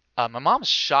 My mom's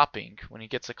shopping when he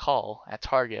gets a call at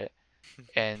Target,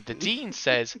 and the dean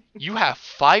says, "You have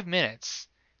 5 minutes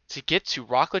to get to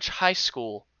Rockledge High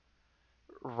School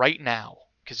right now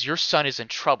because your son is in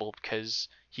trouble because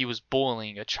he was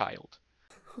bullying a child."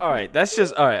 All right,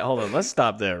 hold on. Let's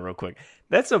stop there real quick.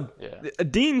 A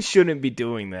dean shouldn't be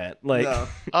doing that. Like, No.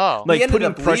 Oh, like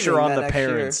putting pressure on the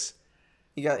parents.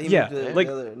 He moved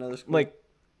to another school.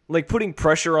 Like putting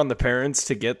pressure on the parents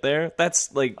to get there.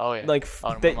 That's like, Oh,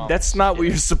 yeah. That's not what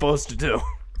you're supposed to do.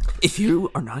 If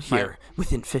you are not here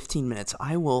within 15 minutes,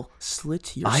 I will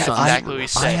slit your That's son. exactly what he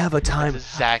said. I have a time. That's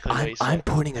exactly what he said. I'm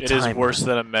putting a It timer. is worse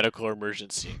than a medical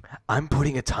emergency. I'm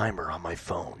putting a timer on my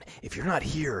phone. If you're not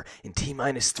here in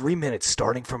T-minus 3 minutes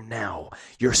starting from now,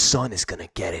 your son is gonna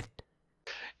get it.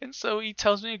 And so he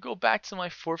tells me to go back to my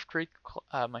fourth grade,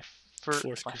 my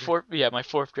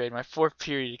fourth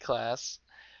period class.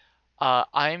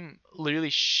 I'm literally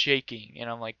shaking,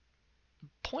 and I'm like,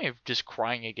 point of just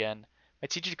crying again. My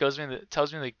teacher tells me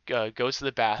to go to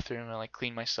the bathroom and like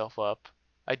clean myself up.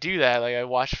 I do that, like I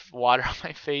wash water on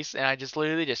my face, and I just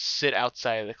literally just sit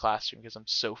outside of the classroom because I'm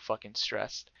so fucking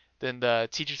stressed. Then the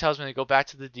teacher tells me to go back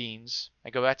to the dean's.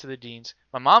 I go back to the dean's.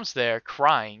 My mom's there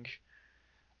crying.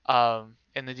 And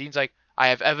the dean's like, "I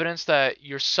have evidence that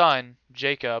your son,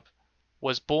 Jacob,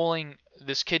 was bullying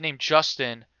this kid named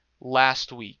Justin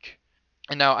last week.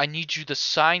 And now I need you to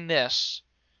sign this,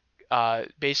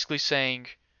 basically saying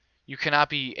you cannot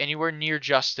be anywhere near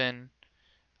Justin.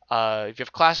 If you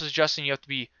have classes with Justin, you have to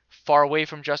be far away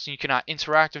from Justin. You cannot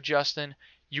interact with Justin.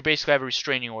 You basically have a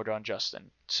restraining order on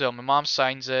Justin." So my mom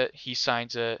signs it. He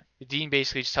signs it. The dean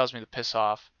basically just tells me to piss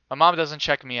off. My mom doesn't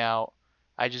check me out.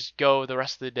 I just go the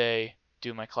rest of the day,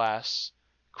 do my class,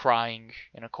 crying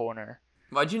in a corner.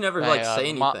 Why'd you never say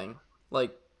anything?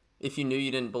 Like, if you knew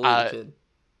you didn't bully the kid?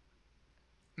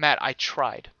 Matt, I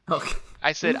tried. Okay.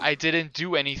 I said I didn't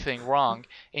do anything wrong,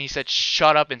 and he said,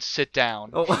 "Shut up and sit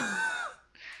down." Oh.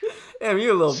 Damn,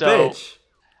 you a little bitch.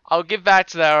 I'll get back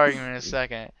to that argument in a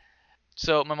second.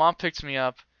 So my mom picks me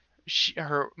up.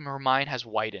 Her mind has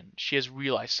widened. She has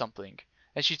realized something.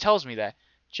 And she tells me that,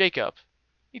 "Jacob,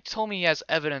 he told me he has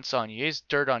evidence on you. He has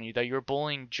dirt on you that you were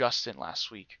bullying Justin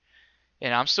last week."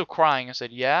 And I'm still crying. I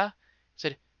said, yeah? I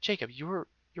said, Jacob, you were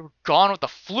gone with the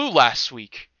flu last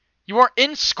week. You weren't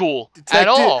in school at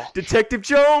all. Detective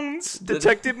Jones!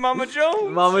 Detective Mama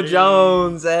Jones! Mama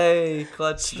Jones, hey,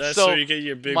 clutch. That's where you get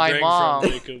your big my brain mom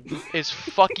from, Jacob. is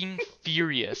fucking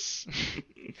furious.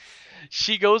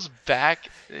 She goes back.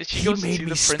 She goes made to me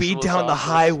the speed principal's down the office.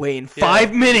 highway in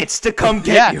 5 minutes to come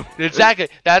get you. Exactly.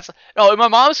 Oh, my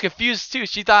mom was confused too.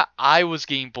 She thought I was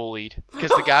getting bullied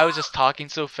because the guy was just talking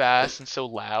so fast and so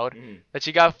loud that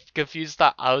she got confused.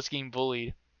 Thought I was getting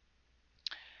bullied.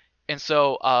 And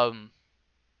so,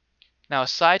 now a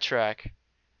sidetrack.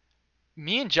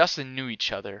 Me and Justin knew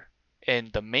each other in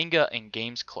the manga and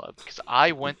games club because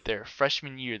I went there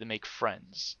freshman year to make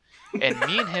friends, and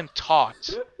me and him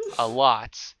talked a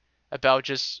lot about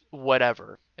just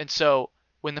whatever. And so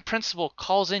when the principal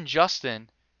calls in Justin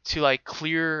to like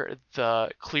clear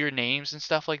names and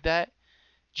stuff like that,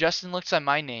 Justin looks at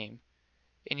my name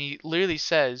and he literally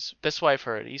says, "That's what I've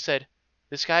heard." He said,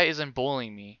 "This guy isn't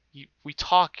bullying me. We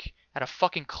talk at a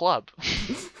fucking club."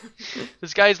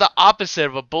 This guy is the opposite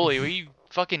of a bully. Are you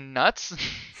fucking nuts?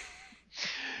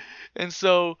 And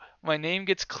so my name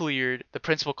gets cleared. The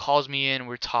principal calls me in.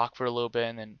 We talk for a little bit,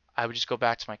 and then I would just go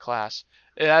back to my class.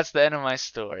 And that's the end of my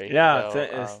story. Yeah,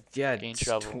 in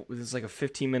trouble. It's like a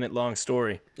 15-minute long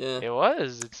story. Yeah, It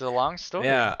was. It's a long story.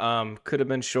 Yeah, could have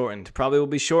been shortened. Probably will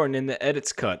be shortened in the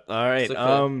edits cut. All right.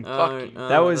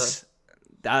 That was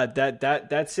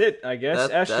that's it, I guess.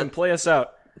 Ashton, play us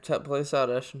out. Play us out,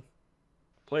 Ashton.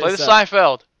 Play the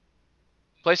Seinfeld.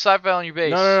 Play Seinfeld on your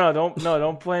bass. No,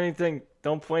 don't play anything.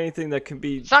 Don't play anything that can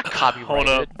be. It's not copyrighted. Hold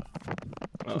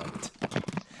up.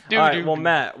 All right, well,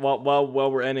 Matt,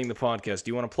 while we're ending the podcast,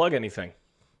 do you want to plug anything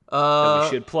that we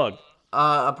should plug?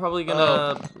 I'm probably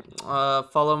gonna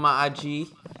follow my IG.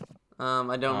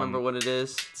 I don't remember what it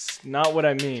is. It's not what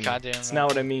I mean. Goddamn. It's not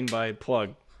what I mean by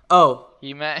plug. Oh.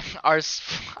 You meant our.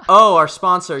 Our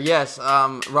sponsor. Yes.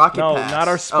 Rocket No, Pass. not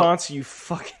our sponsor. You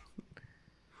fucking.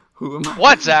 Who am I?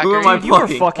 What, Zachary? Who am I You are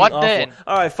plugging? fucking What awful. then?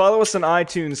 All right, follow us on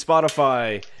iTunes,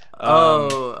 Spotify.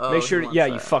 Make sure. Yeah,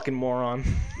 you fucking moron.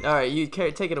 All right,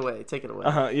 take it away. Take it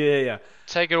away. Yeah.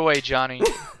 Take it away, Johnny.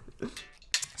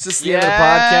 It's just the end of the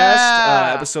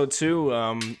podcast, episode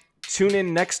 2. Tune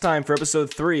in next time for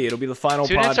episode 3. It'll be the final podcast.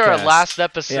 Tune into our last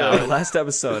episode. Yeah, our last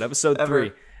episode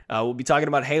 3. We'll be talking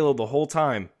about Halo the whole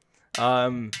time.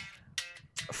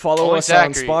 Follow us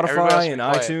on Spotify and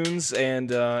iTunes,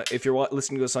 and if you're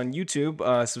listening to us on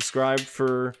YouTube, subscribe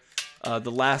for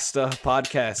the last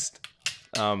podcast.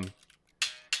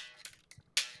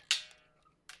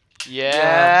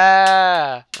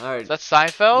 Yeah. All right. Is that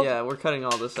Seinfeld? Yeah, we're cutting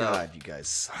all this out. God, you guys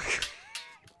suck.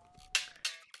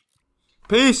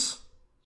 Peace.